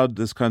 allowed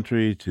this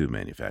country to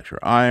manufacture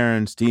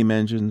iron, steam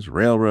engines,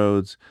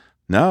 railroads.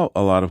 Now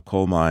a lot of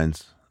coal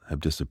mines have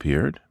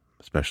disappeared,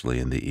 especially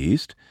in the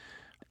east.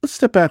 Let's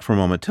step back for a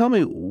moment. Tell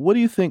me, what do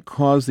you think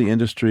caused the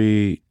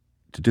industry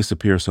to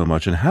disappear so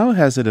much, and how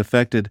has it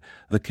affected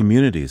the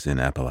communities in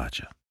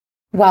Appalachia?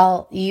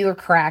 Well, you're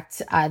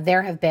correct.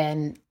 There have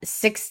been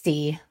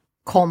 60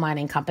 coal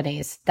mining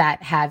companies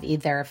that have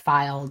either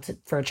filed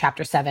for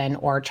Chapter 7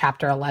 or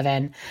Chapter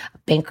 11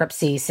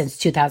 bankruptcy since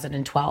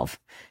 2012.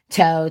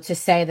 So to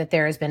say that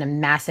there has been a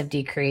massive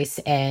decrease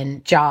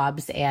in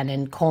jobs and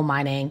in coal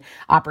mining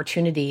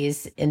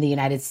opportunities in the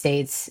United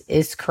States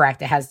is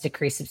correct. It has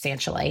decreased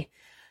substantially.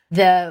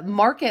 The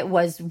market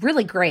was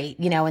really great.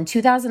 In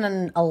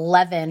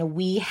 2011,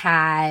 we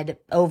had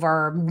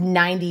over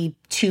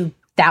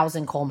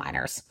 92,000 coal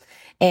miners.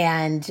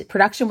 And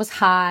production was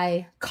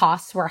high,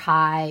 costs were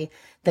high,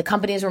 the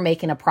companies were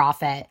making a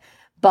profit.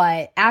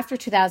 But after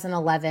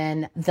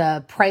 2011,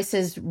 the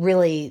prices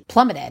really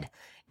plummeted,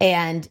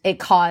 and it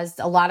caused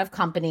a lot of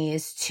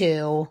companies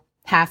to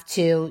have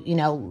to,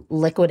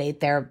 liquidate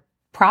their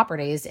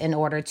properties in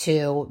order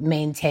to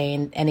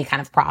maintain any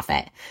kind of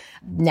profit.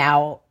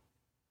 Now,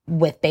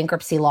 with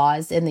bankruptcy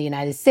laws in the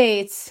United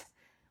States,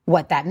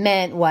 what that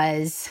meant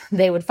was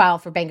they would file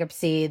for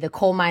bankruptcy. The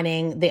coal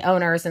mining, the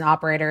owners and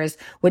operators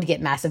would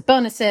get massive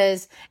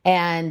bonuses,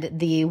 and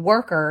the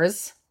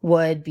workers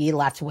would be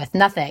left with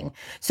nothing.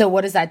 So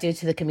what does that do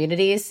to the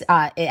communities?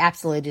 It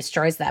absolutely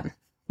destroys them.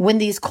 When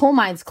these coal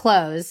mines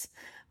close,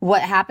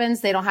 what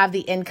happens? They don't have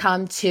the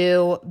income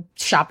to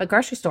shop at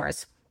grocery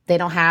stores. They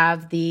don't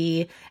have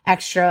the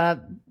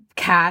extra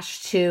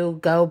cash to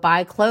go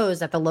buy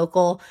clothes at the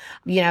local,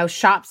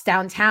 shops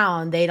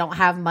downtown. They don't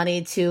have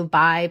money to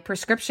buy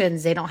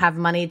prescriptions. They don't have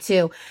money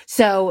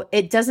so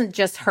it doesn't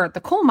just hurt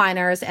the coal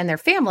miners and their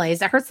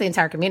families. It hurts the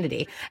entire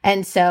community.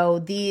 And so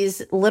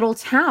these little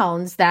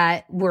towns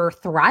that were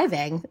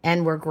thriving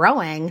and were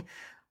growing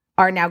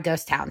are now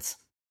ghost towns.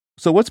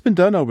 So what's been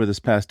done over this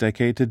past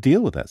decade to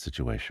deal with that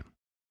situation?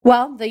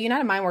 Well, the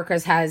United Mine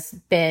Workers has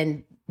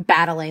been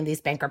battling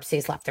these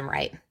bankruptcies left and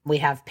right. We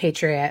have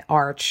Patriot,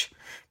 Arch,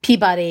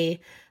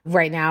 Peabody.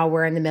 Right now,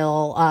 we're in the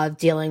middle of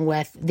dealing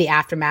with the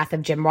aftermath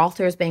of Jim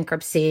Walter's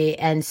bankruptcy.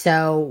 And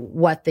so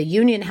what the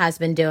union has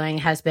been doing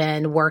has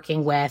been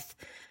working with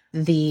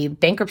the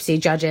bankruptcy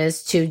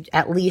judges to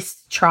at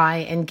least try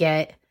and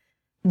get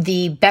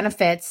the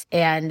benefits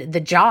and the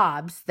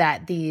jobs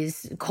that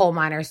these coal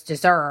miners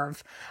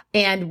deserve.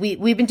 And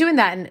we've been doing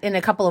that in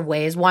a couple of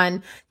ways.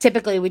 One,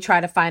 typically we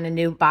try to find a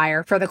new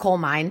buyer for the coal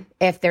mine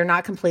if they're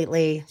not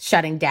completely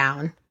shutting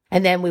down.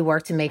 And then we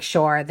work to make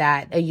sure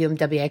that a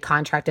UMWA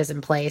contract is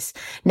in place.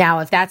 Now,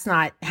 if that's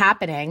not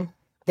happening,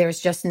 there's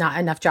just not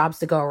enough jobs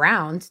to go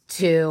around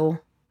to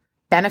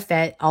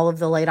benefit all of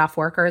the laid off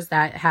workers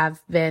that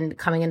have been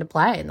coming into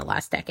play in the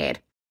last decade.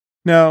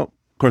 Now,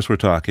 of course, we're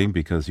talking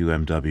because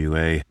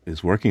UMWA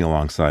is working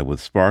alongside with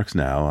Sparks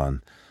now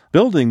on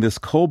building this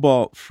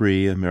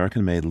cobalt-free,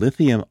 American-made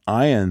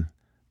lithium-ion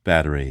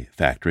battery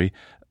factory.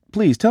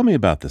 Please tell me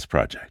about this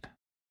project.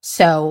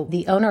 So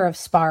the owner of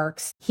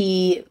Sparks,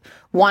 he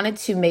wanted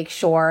to make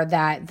sure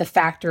that the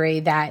factory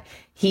that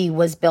he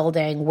was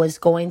building was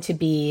going to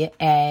be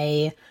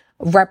a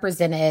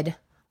represented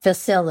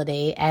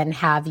facility and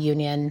have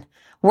union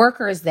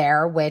workers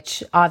there,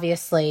 which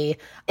obviously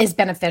is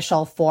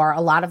beneficial for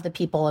a lot of the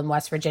people in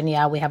West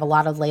Virginia. We have a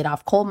lot of laid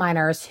off coal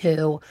miners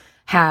who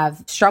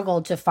have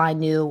struggled to find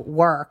new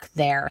work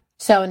there.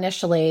 So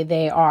initially,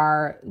 they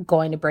are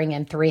going to bring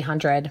in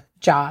 300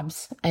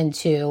 jobs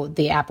into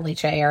the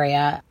Appalachia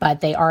area, but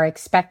they are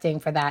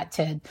expecting for that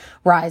to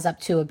rise up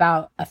to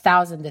about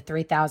 1,000 to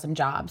 3,000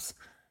 jobs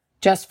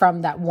just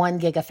from that one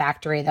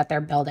gigafactory that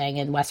they're building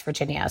in West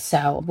Virginia.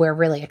 So we're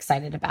really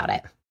excited about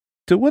it.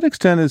 To what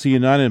extent is the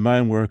United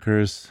Mine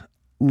Workers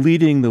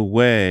leading the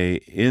way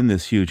in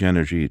this huge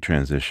energy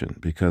transition?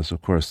 Because,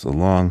 of course,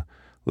 along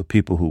with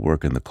people who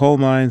work in the coal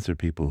mines, there are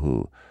people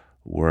who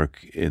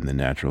work in the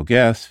natural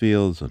gas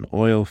fields and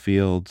oil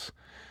fields.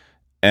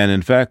 And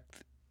in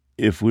fact,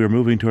 if we're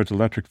moving towards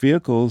electric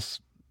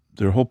vehicles,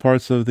 there are whole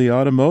parts of the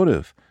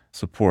automotive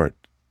support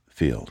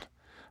field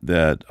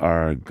that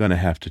are going to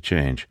have to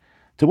change.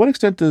 To what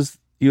extent does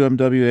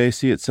UMWA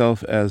see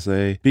itself as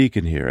a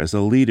beacon here, as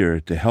a leader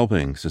to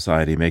helping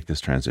society make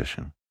this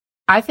transition?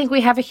 I think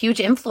we have a huge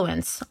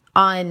influence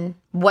on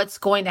what's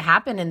going to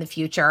happen in the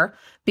future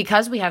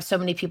because we have so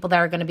many people that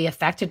are going to be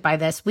affected by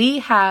this. We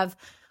have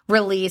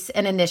released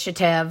an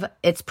initiative.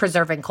 It's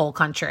Preserving Coal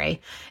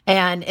Country.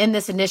 And in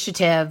this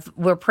initiative,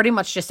 we're pretty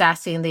much just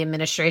asking the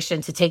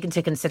administration to take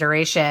into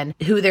consideration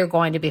who they're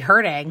going to be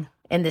hurting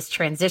in this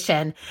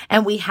transition.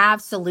 And we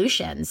have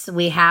solutions.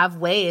 We have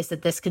ways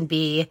that this can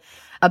be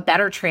a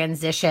better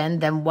transition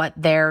than what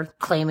they're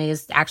claiming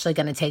is actually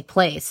going to take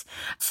place.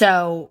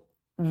 So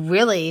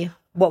really,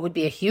 what would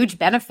be a huge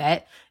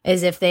benefit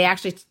is if they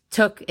actually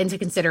took into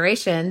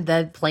consideration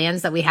the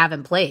plans that we have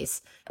in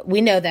place.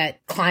 We know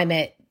that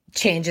climate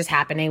change is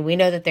happening. We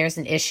know that there's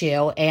an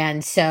issue.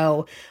 And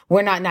so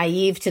we're not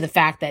naive to the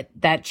fact that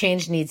that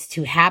change needs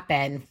to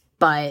happen.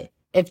 But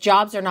if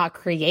jobs are not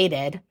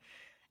created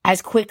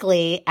as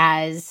quickly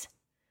as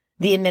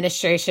the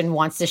administration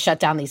wants to shut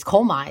down these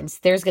coal mines,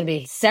 there's going to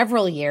be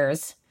several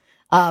years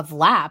of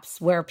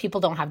lapse where people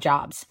don't have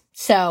jobs.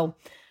 So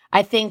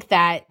I think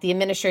that the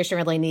administration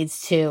really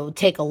needs to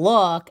take a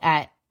look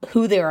at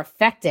who they're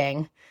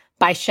affecting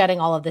by shutting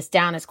all of this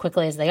down as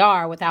quickly as they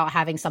are without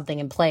having something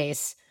in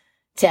place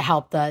to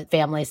help the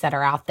families that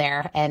are out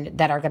there and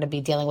that are going to be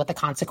dealing with the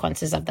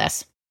consequences of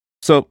this.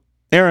 So,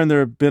 Erin, there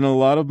have been a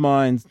lot of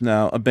mines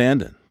now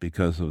abandoned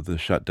because of the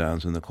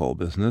shutdowns in the coal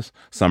business.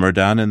 Some are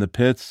down in the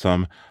pits.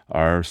 Some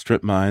are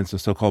strip mines, the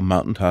so-called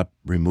mountaintop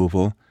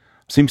removal.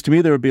 Seems to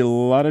me there would be a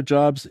lot of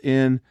jobs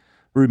in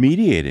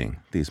remediating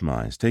these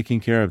mines,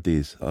 taking care of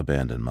these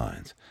abandoned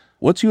mines.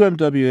 What's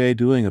UMWA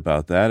doing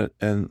about that?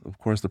 And, of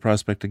course, the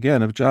prospect,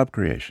 again, of job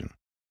creation.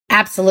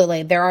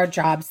 Absolutely. There are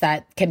jobs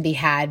that can be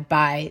had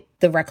by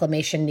the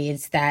reclamation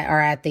needs that are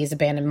at these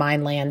abandoned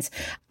mine lands.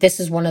 This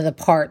is one of the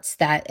parts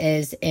that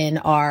is in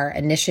our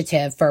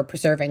initiative for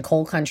Preserving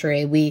Coal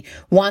Country. We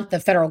want the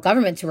federal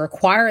government to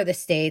require the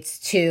states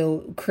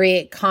to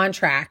create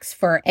contracts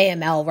for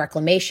AML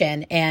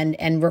reclamation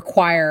and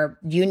require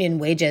union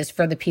wages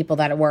for the people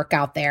that work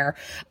out there.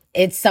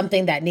 It's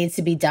something that needs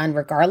to be done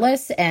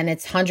regardless, and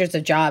it's hundreds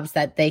of jobs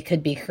that they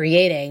could be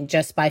creating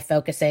just by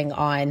focusing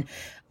on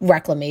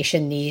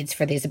reclamation needs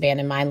for these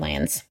abandoned mine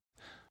lands.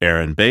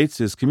 Erin Bates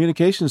is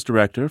Communications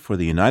Director for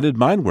the United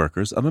Mine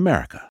Workers of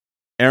America.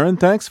 Erin,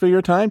 thanks for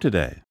your time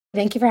today.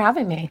 Thank you for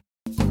having me.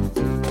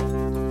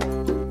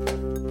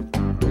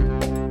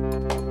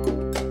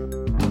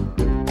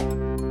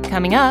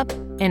 Coming up,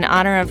 in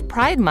honor of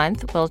Pride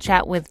Month, we'll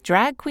chat with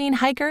drag queen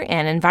hiker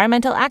and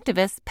environmental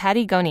activist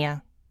Patty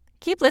Gonia.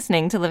 Keep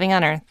listening to Living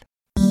on Earth.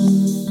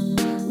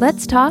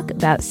 Let's talk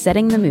about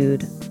setting the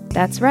mood.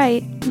 That's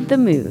right, the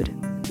mood.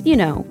 You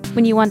know,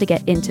 when you want to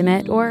get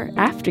intimate or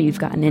after you've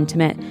gotten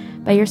intimate,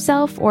 by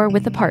yourself or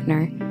with a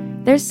partner,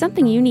 there's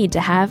something you need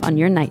to have on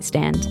your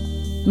nightstand.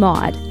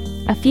 Maude,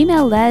 a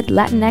female-led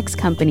Latinx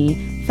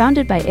company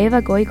founded by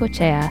Eva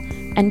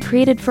Goicoechea, and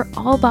created for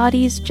all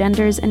bodies,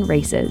 genders, and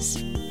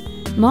races.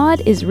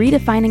 Maude is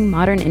redefining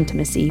modern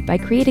intimacy by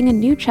creating a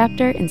new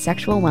chapter in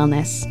sexual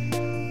wellness.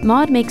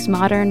 Maude makes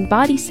modern,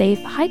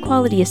 body-safe,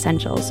 high-quality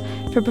essentials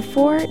for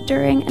before,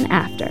 during, and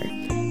after,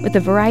 with a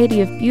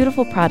variety of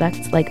beautiful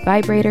products like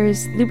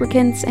vibrators,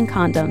 lubricants, and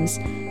condoms,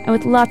 and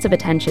with lots of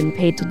attention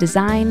paid to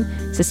design,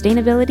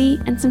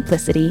 sustainability, and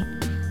simplicity.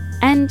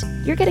 And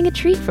you're getting a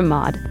treat from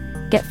Maude.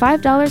 Get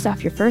 $5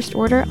 off your first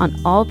order on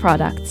all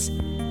products.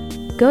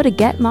 Go to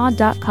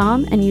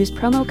getmaude.com and use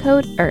promo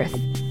code EARTH.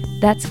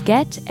 That's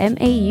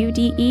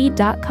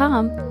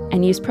getmaude.com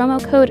and use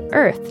promo code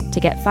EARTH to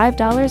get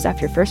 $5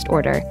 off your first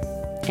order.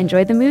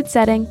 Enjoy the mood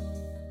setting.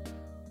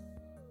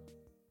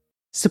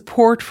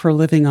 Support for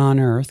Living on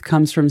Earth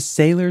comes from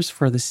Sailors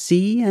for the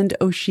Sea and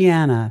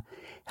Oceana,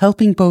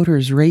 helping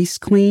boaters race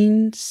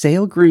clean,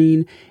 sail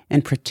green,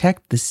 and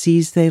protect the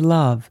seas they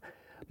love.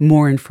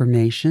 More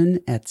information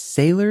at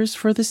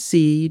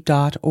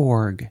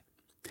sailorsforthesea.org.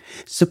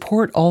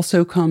 Support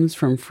also comes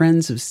from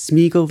Friends of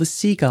Smeagol the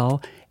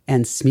Seagull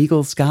and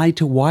Smeagol's Guide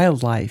to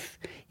Wildlife.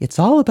 It's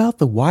all about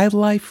the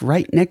wildlife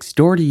right next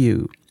door to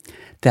you.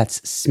 That's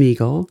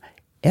Smeagol,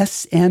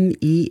 Smeagull,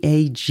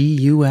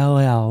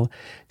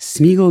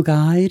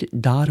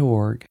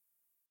 smeagolguide.org.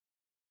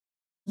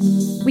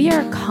 We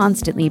are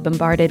constantly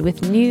bombarded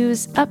with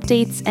news,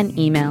 updates, and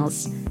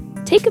emails.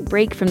 Take a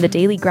break from the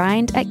daily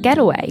grind at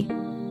Getaway.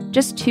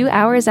 Just 2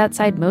 hours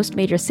outside most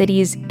major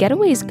cities,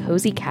 Getaway's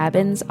cozy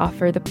cabins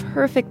offer the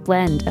perfect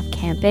blend of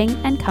camping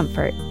and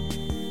comfort.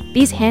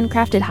 These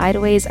handcrafted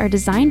hideaways are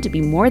designed to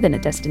be more than a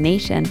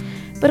destination,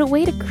 but a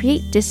way to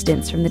create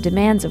distance from the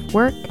demands of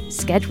work,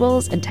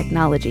 schedules, and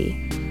technology.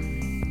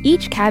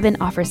 Each cabin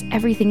offers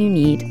everything you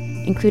need,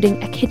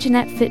 including a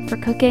kitchenette fit for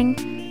cooking,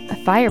 a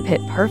fire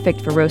pit perfect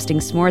for roasting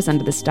s'mores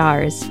under the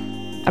stars,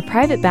 a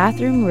private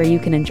bathroom where you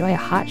can enjoy a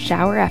hot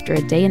shower after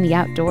a day in the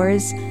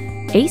outdoors,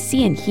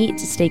 AC and heat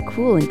to stay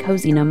cool and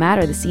cozy no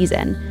matter the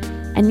season,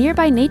 and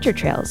nearby nature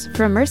trails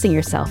for immersing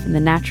yourself in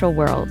the natural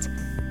world.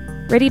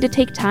 Ready to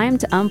take time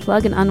to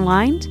unplug and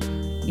unwind?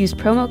 Use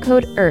promo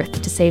code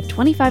EARTH to save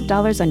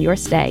 $25 on your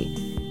stay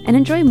and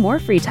enjoy more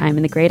free time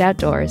in the great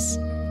outdoors.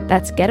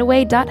 That's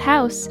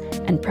getaway.house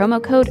and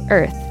promo code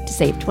EARTH to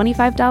save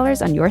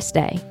 $25 on your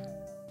stay.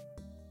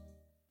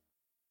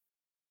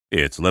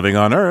 It's Living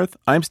on Earth.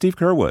 I'm Steve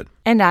Curwood.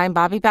 And I'm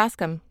Bobby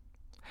Bascom.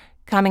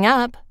 Coming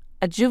up,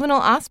 a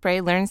juvenile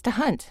osprey learns to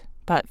hunt.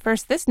 But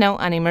first, this note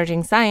on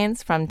emerging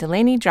science from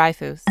Delaney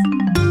Dreyfus.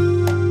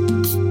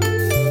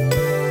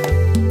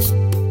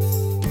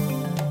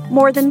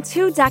 More than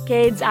 2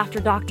 decades after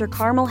Dr.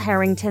 Carmel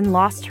Harrington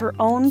lost her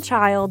own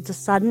child to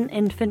sudden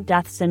infant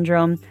death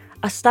syndrome,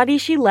 a study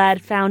she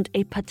led found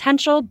a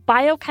potential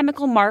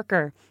biochemical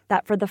marker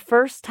that for the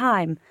first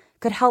time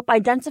could help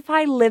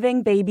identify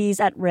living babies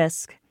at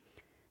risk.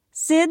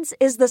 SIDS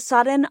is the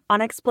sudden,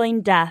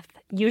 unexplained death,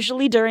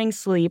 usually during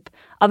sleep,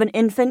 of an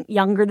infant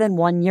younger than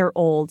 1 year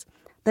old.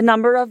 The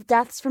number of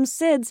deaths from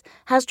SIDS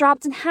has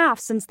dropped in half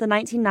since the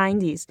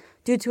 1990s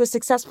due to a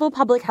successful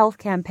public health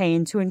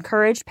campaign to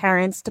encourage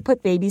parents to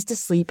put babies to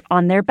sleep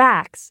on their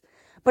backs.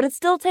 But it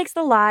still takes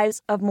the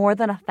lives of more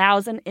than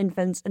 1,000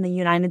 infants in the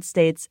United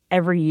States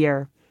every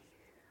year.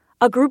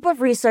 A group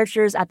of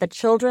researchers at the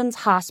Children's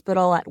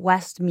Hospital at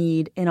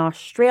Westmead in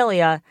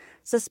Australia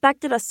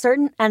suspected a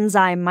certain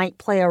enzyme might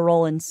play a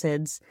role in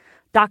SIDS.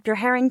 Dr.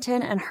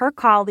 Harrington and her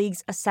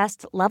colleagues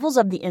assessed levels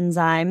of the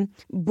enzyme,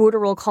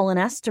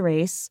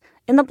 butyrylcholinesterase,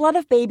 in the blood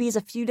of babies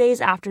a few days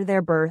after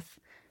their birth.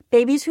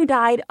 Babies who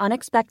died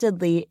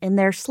unexpectedly in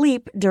their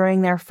sleep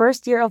during their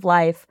first year of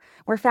life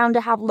were found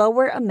to have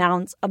lower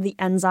amounts of the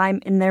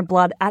enzyme in their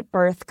blood at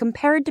birth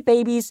compared to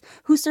babies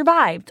who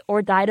survived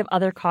or died of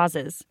other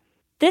causes.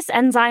 This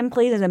enzyme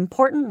plays an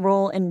important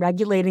role in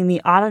regulating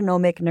the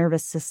autonomic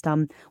nervous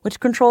system, which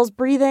controls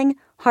breathing,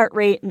 heart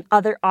rate, and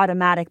other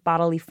automatic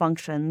bodily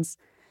functions.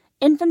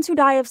 Infants who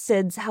die of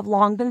SIDS have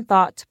long been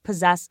thought to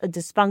possess a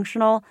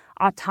dysfunctional,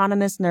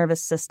 autonomous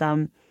nervous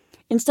system.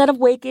 Instead of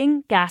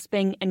waking,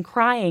 gasping, and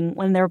crying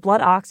when their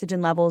blood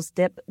oxygen levels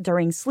dip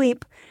during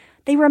sleep,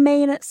 they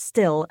remain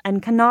still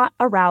and cannot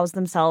arouse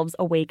themselves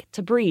awake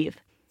to breathe.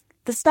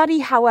 The study,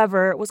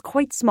 however, was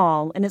quite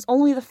small and is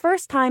only the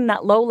first time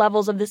that low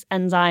levels of this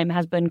enzyme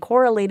has been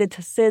correlated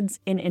to SIDS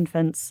in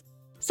infants.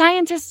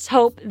 Scientists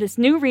hope this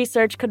new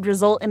research could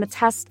result in a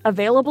test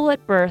available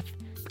at birth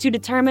to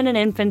determine an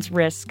infant's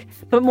risk,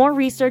 but more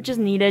research is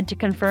needed to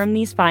confirm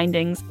these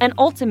findings and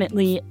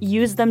ultimately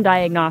use them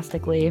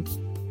diagnostically.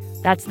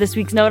 That's this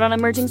week's Note on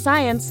Emerging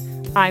Science.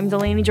 I'm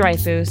Delaney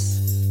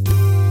Dreyfus.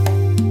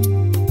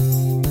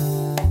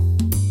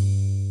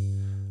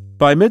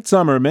 By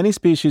midsummer, many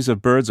species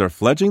of birds are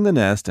fledging the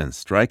nest and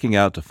striking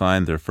out to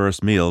find their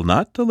first meal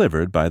not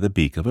delivered by the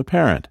beak of a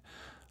parent.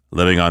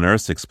 Living on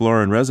Earth's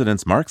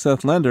explorer-in-residence Mark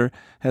Seth Lender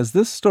has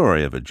this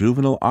story of a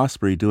juvenile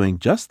osprey doing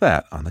just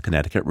that on the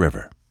Connecticut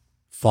River.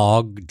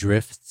 Fog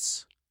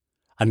drifts.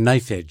 A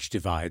knife edge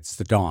divides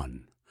the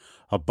dawn.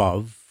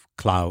 Above,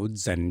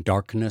 clouds and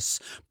darkness.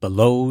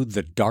 Below,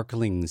 the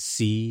darkling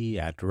sea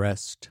at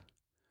rest.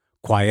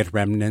 quiet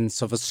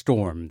remnants of a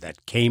storm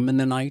that came in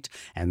the night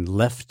and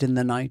left in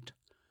the night.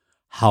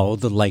 How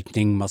the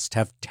lightning must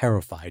have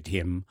terrified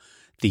him,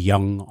 the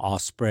young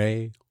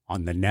osprey,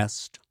 on the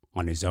nest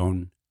on his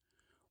own,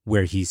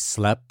 where he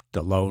slept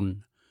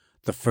alone,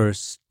 the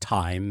first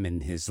time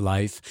in his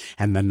life,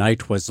 and the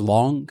night was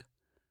long,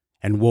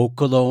 and woke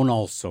alone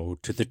also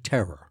to the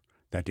terror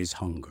that is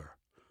hunger.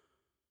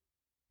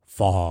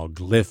 Fog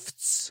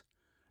lifts.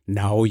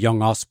 Now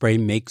young osprey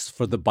makes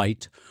for the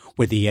bight,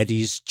 where the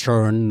eddies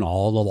churn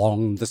all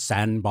along the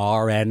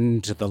sandbar,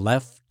 and to the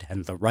left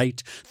and the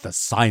right the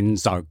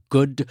signs are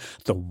good,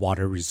 the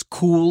water is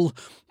cool,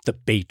 the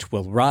bait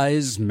will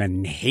rise,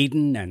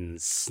 menhaden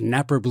and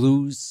snapper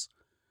blues.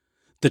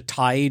 The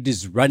tide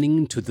is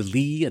running to the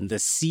lee, and the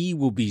sea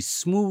will be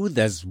smooth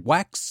as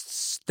waxed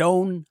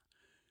stone.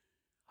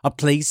 A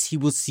place he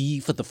will see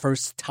for the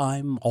first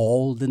time,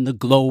 all in the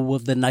glow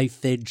of the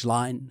knife-edge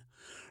line,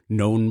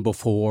 known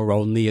before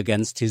only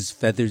against his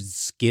feathered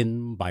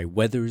skin by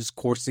weathers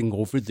coursing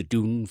over the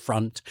dune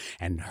front,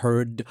 and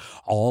heard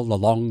all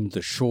along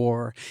the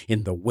shore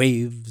in the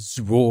waves'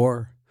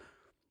 roar.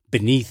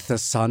 Beneath the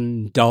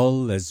sun,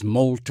 dull as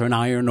molten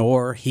iron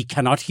ore, he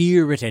cannot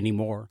hear it any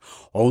more,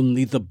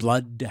 only the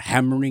blood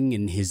hammering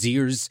in his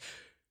ears.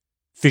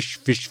 Fish,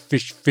 fish,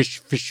 fish, fish,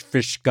 fish,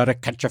 fish, gotta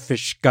catch a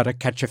fish, gotta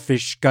catch a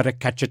fish, gotta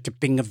catch a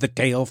tipping of the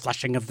tail,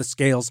 flashing of the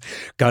scales,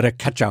 gotta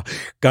catch a,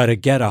 gotta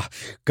get a,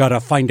 gotta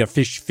find a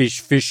fish,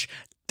 fish, fish,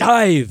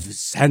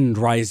 dives and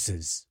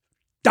rises.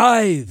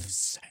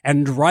 Dives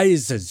and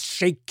rises,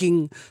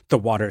 shaking, the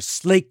water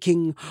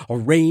slaking, a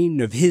rain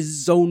of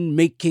his own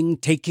making,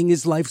 taking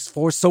his life's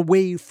force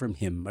away from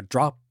him, a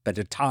drop at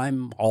a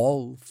time,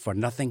 all for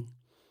nothing.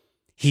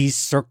 He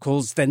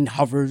circles, then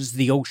hovers,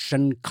 the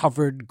ocean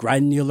covered,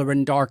 granular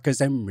and dark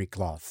as emery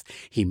cloth.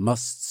 He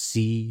must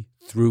see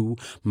through,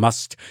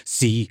 must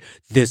see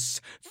this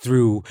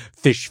through.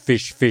 Fish,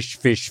 fish, fish,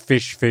 fish,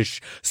 fish,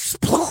 fish,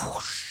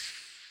 sploosh!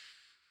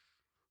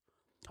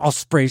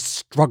 Osprey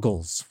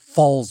struggles,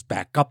 falls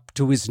back up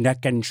to his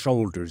neck and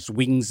shoulders,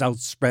 wings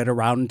outspread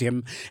around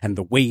him, and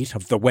the weight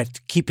of the wet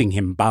keeping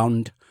him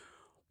bound.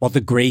 While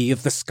the gray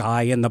of the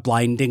sky and the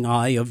blinding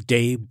eye of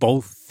day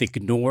both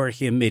ignore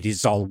him, it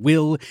is all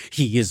will,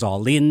 he is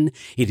all in,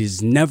 it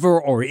is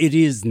never or it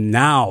is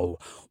now.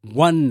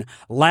 One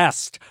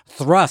last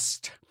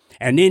thrust,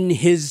 and in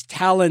his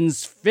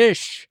talons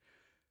fish.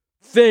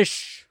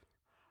 Fish.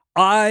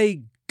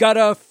 I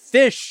gotta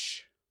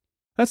fish.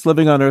 That's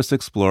Living on Earth's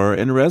explorer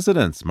in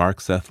residence,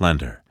 Mark Seth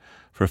Lender.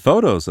 For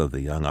photos of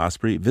the young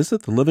osprey,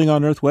 visit the Living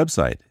on Earth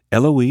website,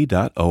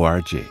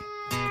 loe.org.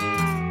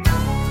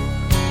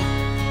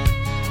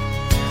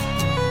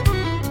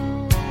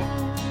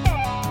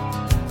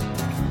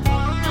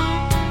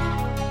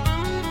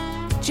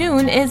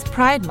 June is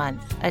Pride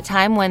Month, a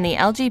time when the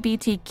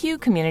LGBTQ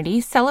community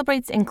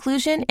celebrates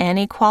inclusion and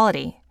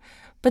equality.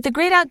 But the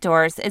great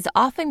outdoors is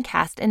often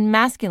cast in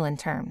masculine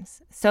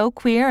terms, so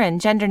queer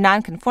and gender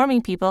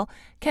nonconforming people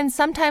can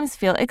sometimes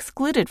feel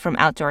excluded from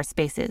outdoor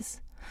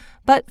spaces.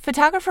 But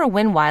photographer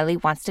Win Wiley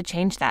wants to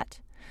change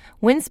that.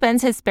 Win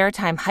spends his spare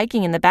time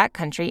hiking in the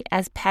backcountry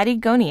as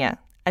Patagonia,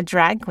 a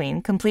drag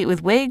queen complete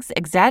with wigs,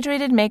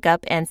 exaggerated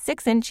makeup, and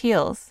 6-inch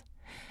heels.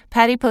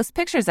 Patty posts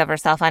pictures of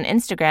herself on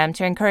Instagram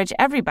to encourage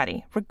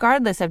everybody,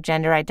 regardless of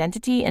gender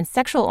identity and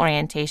sexual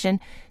orientation,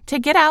 to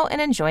get out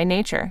and enjoy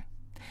nature.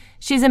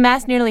 She's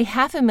amassed nearly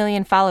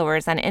 500,000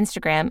 followers on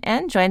Instagram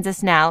and joins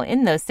us now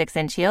in those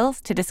 6-inch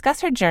heels to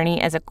discuss her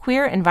journey as a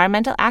queer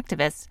environmental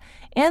activist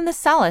and the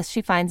solace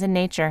she finds in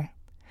nature.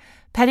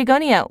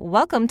 Patagonia,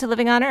 welcome to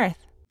Living on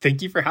Earth.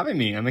 Thank you for having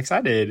me. I'm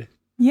excited.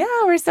 Yeah,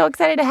 we're so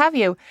excited to have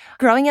you.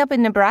 Growing up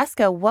in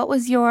Nebraska, what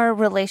was your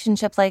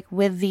relationship like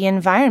with the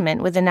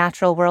environment, with the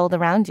natural world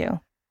around you?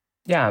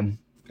 Yeah,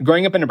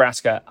 growing up in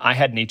Nebraska, I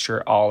had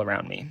nature all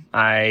around me.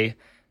 I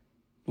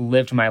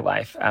lived my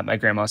life at my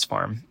grandma's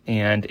farm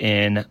and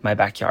in my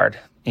backyard.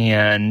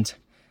 And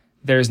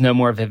there's no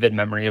more vivid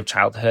memory of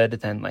childhood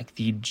than like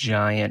the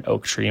giant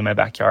oak tree in my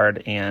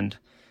backyard and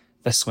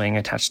the swing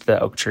attached to the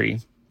oak tree.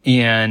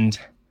 And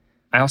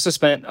I also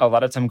spent a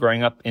lot of time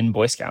growing up in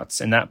Boy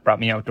Scouts, and that brought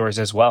me outdoors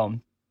as well.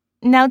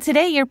 Now,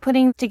 today you're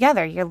putting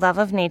together your love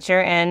of nature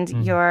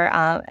and your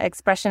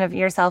expression of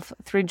yourself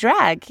through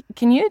drag.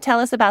 Can you tell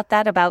us about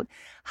that, about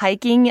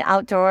hiking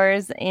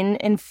outdoors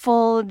in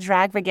full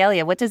drag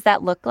regalia? What does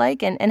that look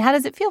like, and how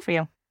does it feel for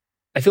you?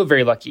 I feel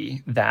very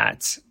lucky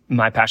that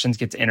my passions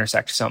get to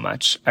intersect so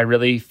much. I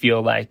really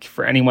feel like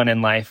for anyone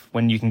in life,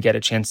 when you can get a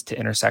chance to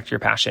intersect your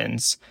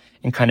passions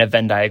and kind of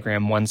Venn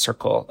diagram one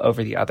circle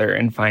over the other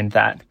and find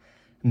that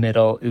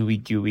middle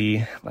ooey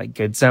gooey like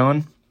good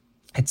zone,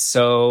 it's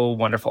so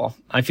wonderful.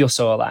 I feel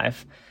so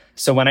alive.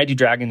 So when I do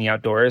drag in the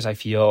outdoors, I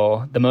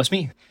feel the most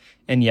me.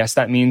 And yes,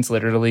 that means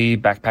literally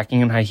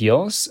backpacking in high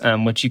heels,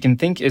 which you can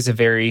think is a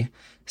very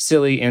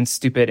silly and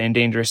stupid and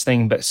dangerous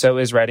thing, but so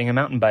is riding a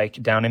mountain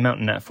bike down a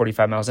mountain at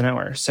 45 miles an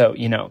hour. So,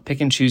 pick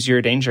and choose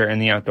your danger in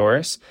the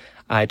outdoors.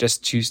 I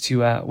just choose to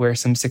wear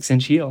some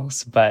 6-inch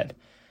heels, but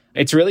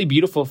it's really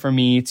beautiful for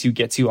me to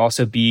get to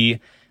also be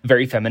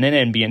very feminine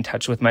and be in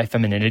touch with my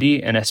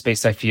femininity in a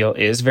space I feel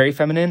is very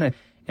feminine.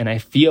 And I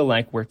feel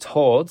like we're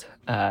told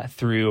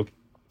through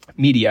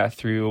media,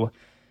 through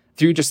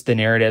just the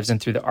narratives and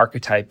through the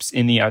archetypes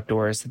in the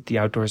outdoors, that the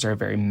outdoors are a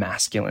very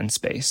masculine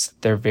space.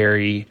 They're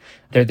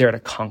there to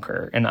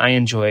conquer. And I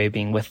enjoy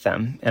being with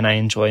them, and I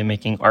enjoy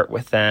making art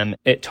with them.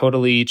 It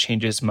totally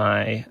changes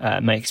my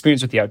my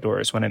experience with the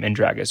outdoors when I'm in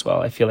drag as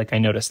well. I feel like I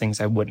notice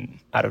things I wouldn't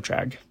out of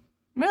drag.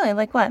 Really?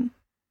 Like what?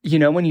 You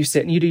know, when you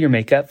sit and you do your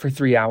makeup for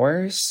 3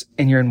 hours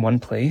and you're in one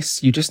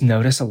place, you just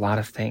notice a lot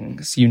of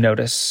things. You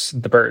notice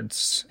the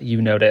birds.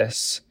 You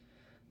notice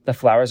the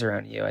flowers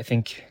around you. I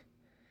think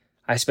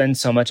I spend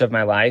so much of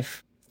my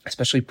life,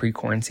 especially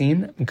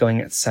pre-quarantine, going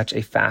at such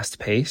a fast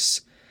pace.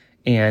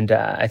 And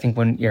I think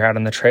when you're out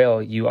on the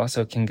trail, you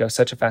also can go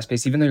such a fast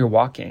pace, even though you're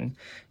walking.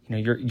 You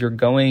know, you're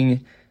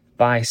going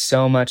by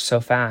so much so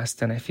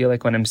fast. And I feel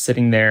like when I'm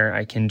sitting there,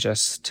 I can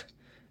just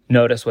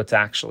notice what's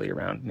actually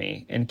around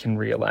me and can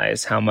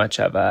realize how much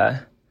of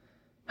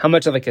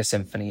like a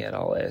symphony it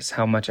all is,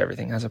 how much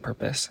everything has a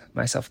purpose,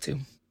 myself too.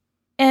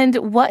 And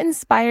what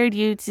inspired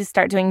you to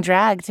start doing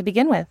drag to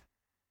begin with?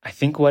 I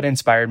think what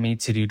inspired me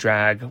to do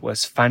drag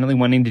was finally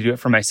wanting to do it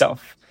for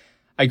myself.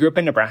 I grew up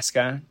in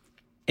Nebraska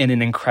in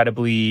an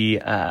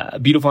incredibly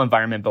beautiful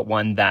environment, but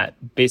one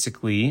that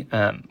basically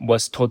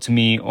was told to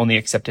me only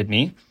accepted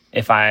me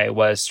if I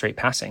was straight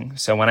passing.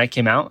 So when I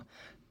came out,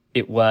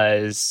 it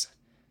was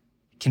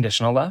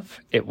conditional love.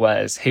 It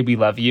was, hey, we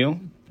love you.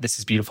 This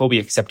is beautiful. We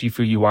accept you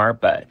for who you are,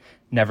 but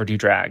never do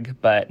drag,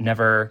 but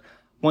never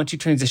want to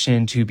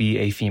transition to be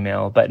a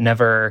female, but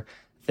never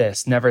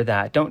this, never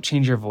that. Don't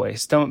change your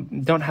voice.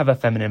 Don't have a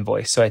feminine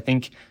voice. So I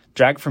think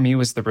drag for me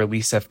was the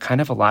release of kind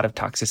of a lot of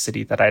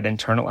toxicity that I'd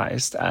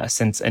internalized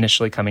since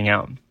initially coming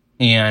out.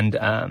 And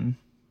I've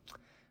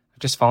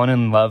just fallen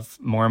in love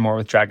more and more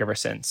with drag ever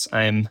since.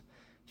 I'm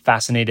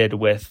fascinated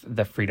with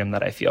the freedom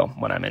that I feel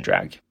when I'm in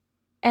drag.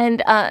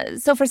 And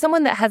so for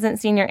someone that hasn't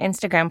seen your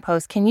Instagram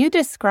post, can you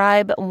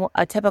describe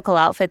a typical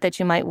outfit that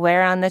you might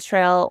wear on the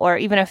trail, or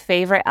even a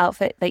favorite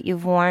outfit that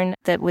you've worn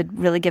that would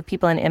really give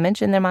people an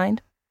image in their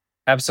mind?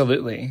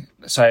 Absolutely.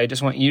 So I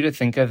just want you to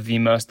think of the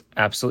most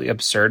absolutely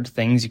absurd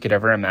things you could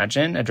ever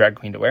imagine a drag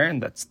queen to wear,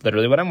 and that's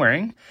literally what I'm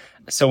wearing.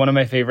 So one of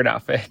my favorite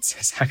outfits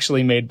is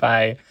actually made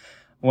by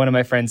one of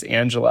my friends,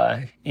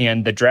 Angela,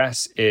 and the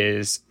dress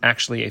is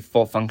actually a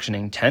full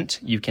functioning tent.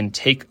 You can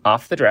take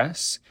off the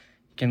dress,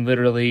 can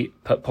literally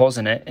put poles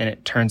in it, and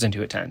it turns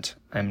into a tent.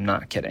 I'm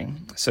not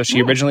kidding. So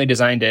she originally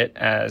designed it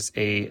as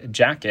a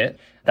jacket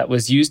that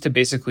was used to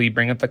basically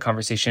bring up the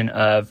conversation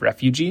of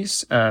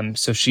refugees.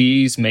 So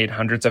she's made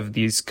hundreds of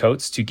these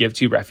coats to give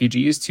to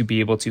refugees to be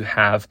able to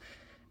have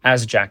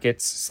as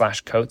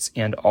jackets/coats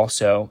and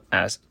also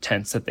as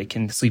tents that they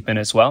can sleep in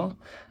as well.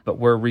 But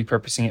we're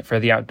repurposing it for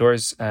the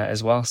outdoors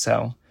as well.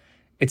 So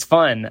it's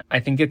fun. I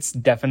think it's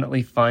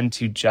definitely fun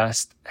to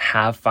just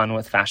have fun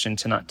with fashion,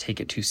 to not take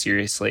it too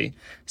seriously.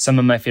 Some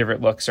of my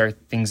favorite looks are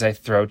things I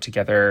throw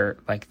together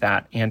like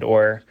that, and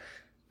or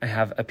I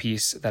have a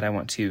piece that I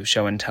want to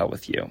show and tell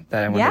with you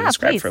that I want to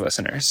describe for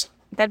listeners.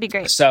 That'd be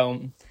great.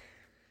 So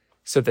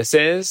this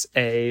is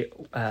a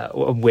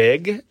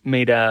wig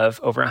made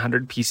of over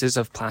 100 pieces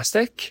of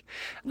plastic.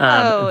 It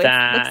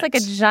looks like a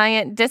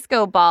giant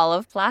disco ball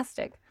of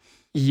plastic.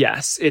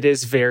 Yes, it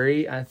is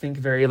very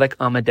like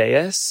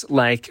Amadeus,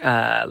 like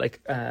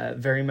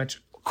very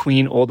much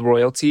Queen old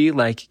royalty.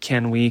 Like,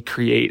 can we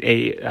create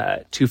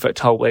a 2-foot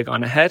tall wig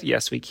on a head?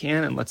 Yes, we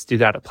can. And let's do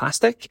that out of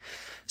plastic.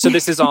 So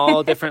this is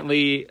all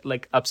differently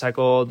like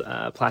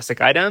upcycled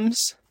plastic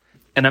items.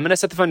 And I'm going to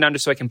set the phone down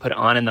just so I can put it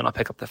on, and then I'll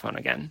pick up the phone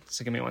again.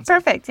 So give me one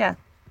second. Perfect. Yeah.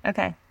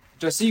 Okay.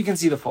 Just so you can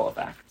see the full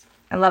effect.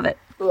 I love it.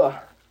 Ugh.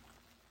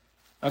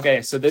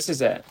 Okay. So this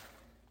is it.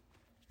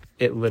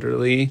 It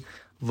literally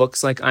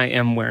looks like I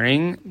am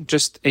wearing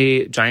just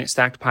a giant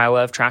stacked pile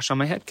of trash on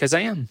my head, because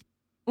I am.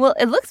 Well,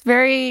 it looks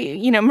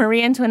very,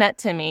 Marie Antoinette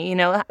to me,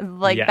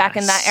 like back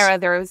in that era,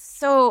 there was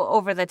so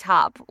over the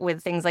top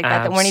with things like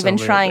that weren't even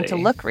trying to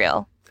look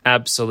real.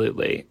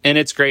 Absolutely. And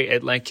it's great.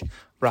 It like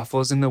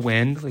ruffles in the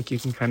wind. Like you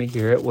can kind of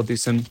hear it. We'll do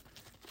some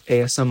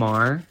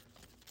ASMR.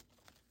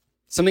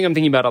 Something I'm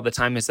thinking about all the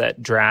time is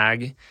that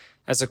drag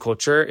as a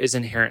culture is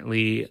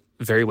inherently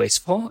very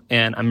wasteful.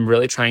 And I'm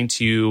really trying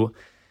to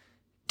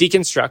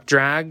deconstruct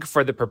drag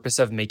for the purpose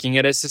of making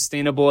it as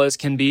sustainable as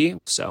can be.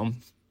 So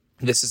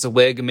this is a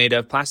wig made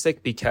of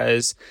plastic,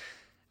 because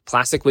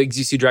plastic wigs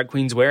you see drag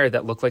queens wear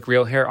that look like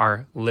real hair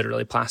are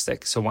literally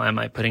plastic. So why am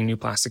I putting new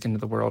plastic into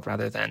the world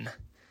rather than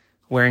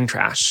wearing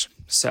trash?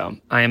 So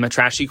I am a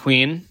trashy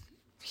queen.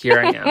 Here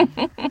I am.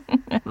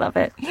 I love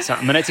it. So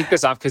I'm going to take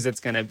this off because it's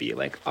going to be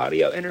like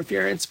audio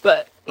interference,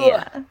 but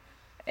yeah,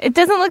 it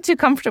doesn't look too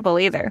comfortable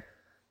either.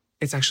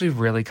 It's actually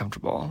really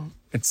comfortable.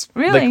 It's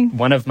really like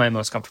one of my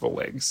most comfortable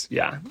wigs.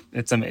 Yeah,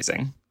 it's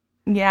amazing.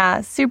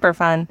 Yeah, super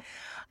fun.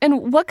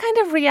 And what kind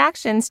of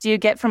reactions do you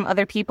get from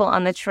other people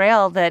on the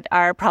trail that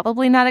are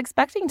probably not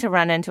expecting to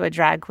run into a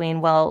drag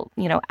queen while,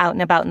 out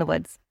and about in the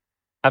woods?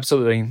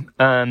 Absolutely.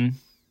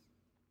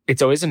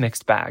 It's always a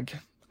mixed bag.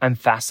 I'm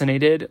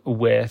fascinated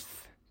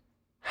with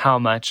how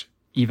much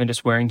even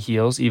just wearing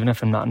heels, even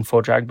if I'm not in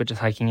full drag, but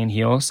just hiking in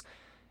heels,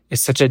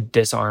 is such a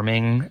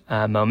disarming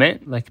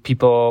moment. Like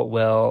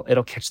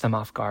it'll catch them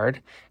off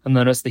guard and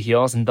they'll notice the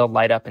heels and they'll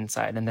light up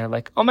inside and they're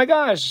like, oh my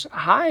gosh,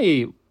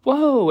 hi,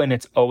 whoa. And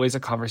it's always a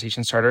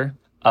conversation starter,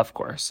 of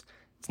course.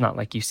 It's not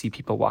like you see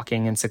people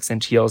walking in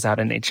 6-inch heels out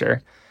in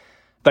nature.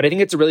 But I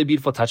think it's a really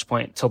beautiful touch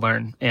point to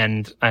learn.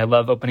 And I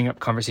love opening up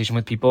conversation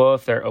with people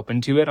if they're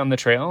open to it on the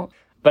trail.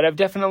 But I've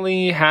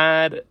definitely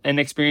had and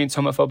experienced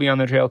homophobia on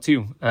the trail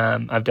too.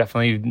 I've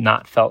definitely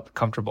not felt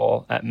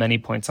comfortable at many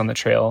points on the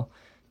trail,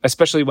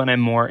 especially when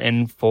I'm more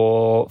in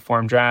full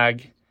form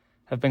drag.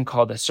 I've been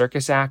called a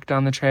circus act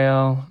on the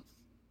trail.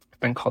 I've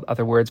been called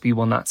other words we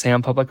will not say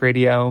on public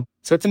radio.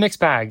 So it's a mixed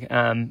bag.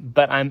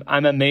 But I'm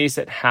amazed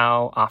at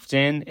how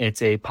often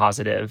it's a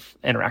positive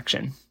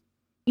interaction.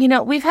 You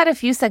know, we've had a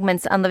few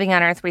segments on Living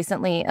on Earth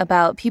recently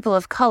about people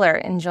of color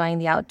enjoying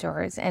the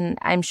outdoors. And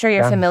I'm sure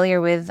you're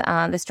familiar with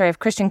the story of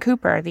Christian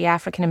Cooper, the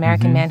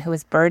African-American man who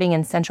was birding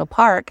in Central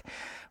Park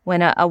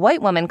when a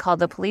white woman called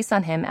the police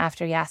on him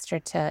after he asked her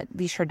to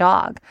leash her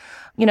dog.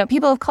 You know,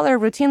 people of color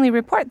routinely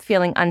report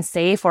feeling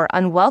unsafe or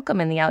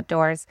unwelcome in the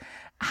outdoors.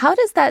 How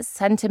does that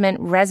sentiment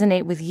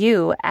resonate with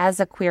you as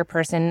a queer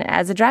person,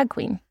 as a drag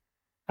queen?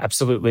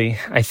 Absolutely.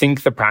 I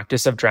think the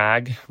practice of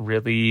drag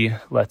really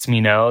lets me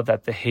know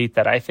that the hate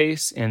that I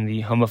face and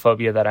the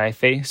homophobia that I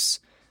face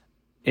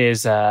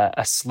is a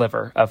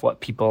sliver of what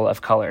people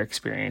of color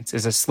experience,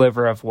 is a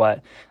sliver of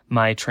what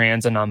my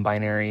trans and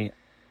non-binary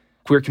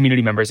queer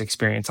community members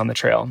experience on the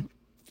trail.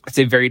 It's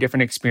a very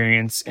different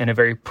experience and a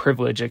very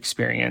privileged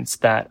experience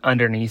that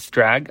underneath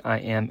drag, I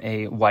am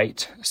a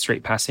white,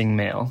 straight-passing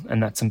male.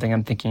 And that's something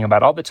I'm thinking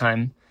about all the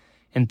time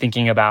and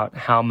thinking about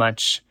how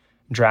much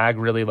drag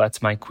really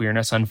lets my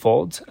queerness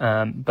unfold.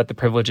 But the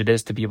privilege it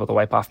is to be able to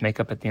wipe off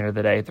makeup at the end of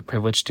the day, the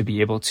privilege to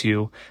be able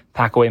to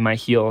pack away my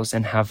heels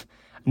and have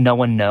no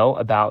one know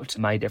about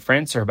my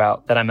difference or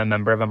about that I'm a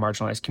member of a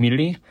marginalized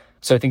community.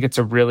 So I think it's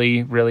a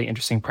really, really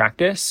interesting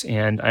practice.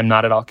 And I'm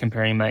not at all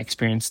comparing my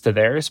experience to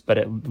theirs, but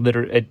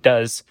it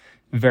does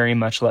very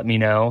much let me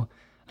know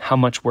how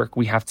much work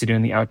we have to do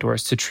in the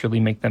outdoors to truly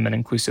make them an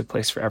inclusive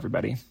place for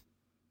everybody.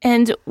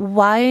 And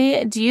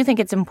why do you think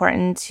it's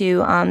important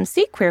to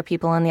see queer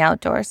people in the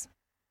outdoors?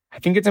 I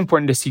think it's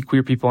important to see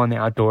queer people in the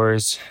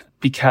outdoors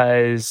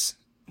because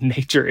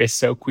nature is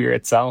so queer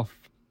itself.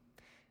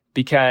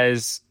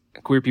 Because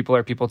queer people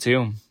are people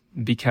too.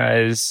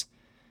 Because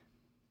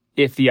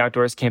if the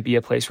outdoors can't be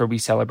a place where we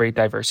celebrate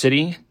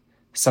diversity,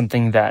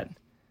 something that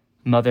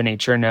Mother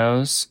Nature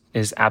knows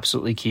is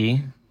absolutely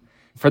key.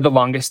 For the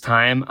longest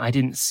time, I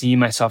didn't see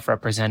myself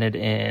represented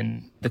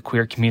in the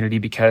queer community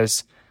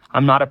because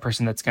I'm not a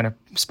person that's going to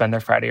spend their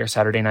Friday or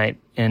Saturday night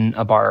in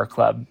a bar or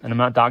club. And I'm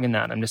not dogging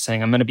that. I'm just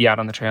saying I'm going to be out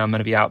on the trail. I'm going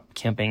to be out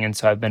camping. And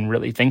so I've been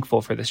really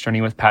thankful for this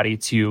journey with Patty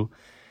to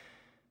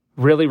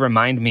really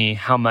remind me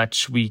how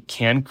much we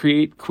can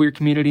create queer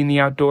community in the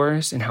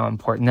outdoors and how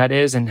important that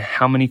is and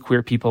how many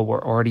queer people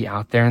were already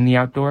out there in the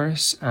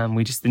outdoors.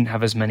 We just didn't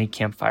have as many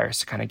campfires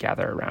to kind of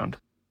gather around.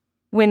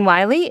 Wynne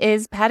Wiley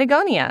is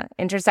Patagonia,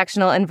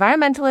 intersectional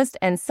environmentalist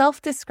and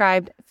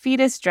self-described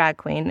fetus drag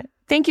queen.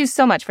 Thank you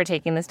so much for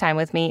taking this time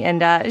with me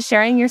and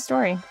sharing your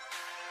story.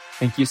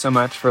 Thank you so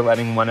much for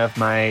letting one of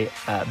my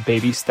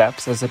baby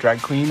steps as a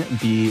drag queen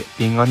be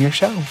being on your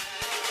show.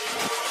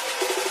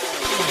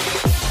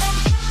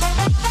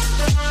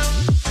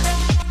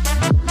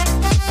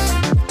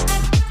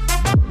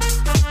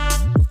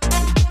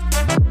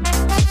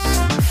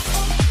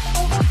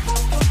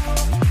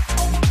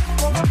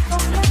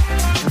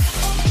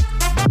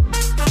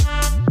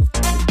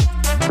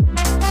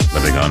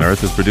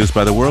 Earth is produced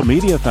by the World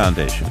Media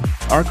Foundation.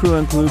 Our crew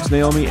includes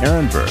Naomi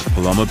Ehrenberg,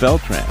 Paloma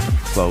Beltran,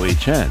 Chloe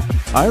Chen,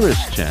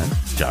 Iris Chen,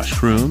 Josh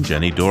Kroom,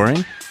 Jenny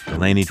Doring,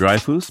 Delaney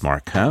Dreyfus,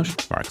 Mark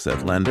Kausch, Mark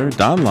Zettlender,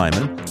 Don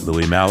Lyman,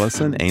 Louis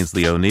Mallison,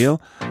 Ainsley O'Neill,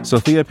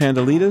 Sophia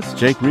Pandelides,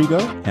 Jake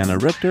Rigo, Hannah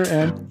Richter,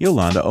 and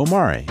Yolanda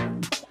Omari.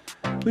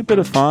 We bid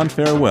a fond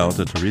farewell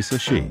to Teresa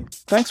Shi.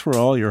 Thanks for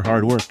all your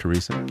hard work,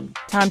 Teresa.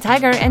 Tom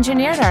Tiger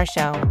engineered our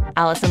show.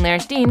 Allison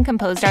Larish-Dean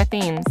composed our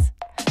themes.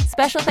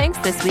 Special thanks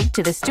this week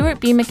to the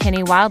Stuart B.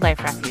 McKinney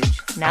Wildlife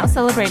Refuge, now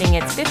celebrating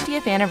its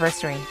 50th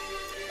anniversary.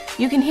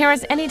 You can hear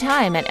us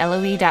anytime at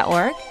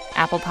LOE.org,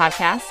 Apple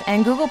Podcasts,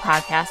 and Google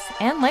Podcasts,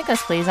 and like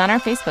us, please, on our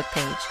Facebook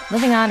page,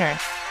 Living on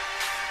Earth.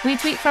 We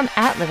tweet from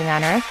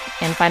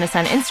 @LivingOnEarth and find us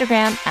on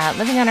Instagram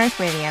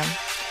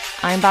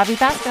 @LivingOnEarthRadio. I'm Bobby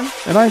Bascom.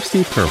 And I'm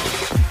Steve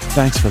Curwood.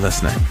 Thanks for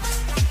listening.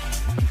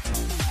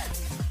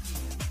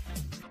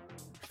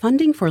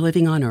 Funding for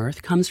Living on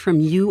Earth comes from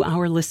you,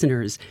 our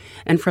listeners,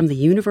 and from the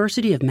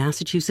University of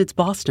Massachusetts,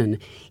 Boston,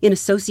 in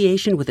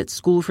association with its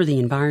School for the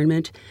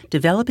Environment,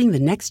 developing the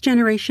next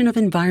generation of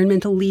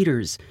environmental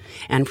leaders,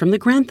 and from the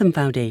Grantham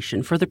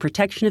Foundation for the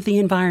Protection of the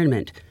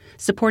Environment,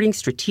 supporting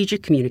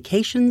strategic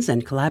communications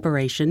and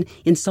collaboration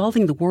in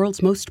solving the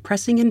world's most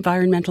pressing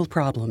environmental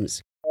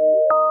problems.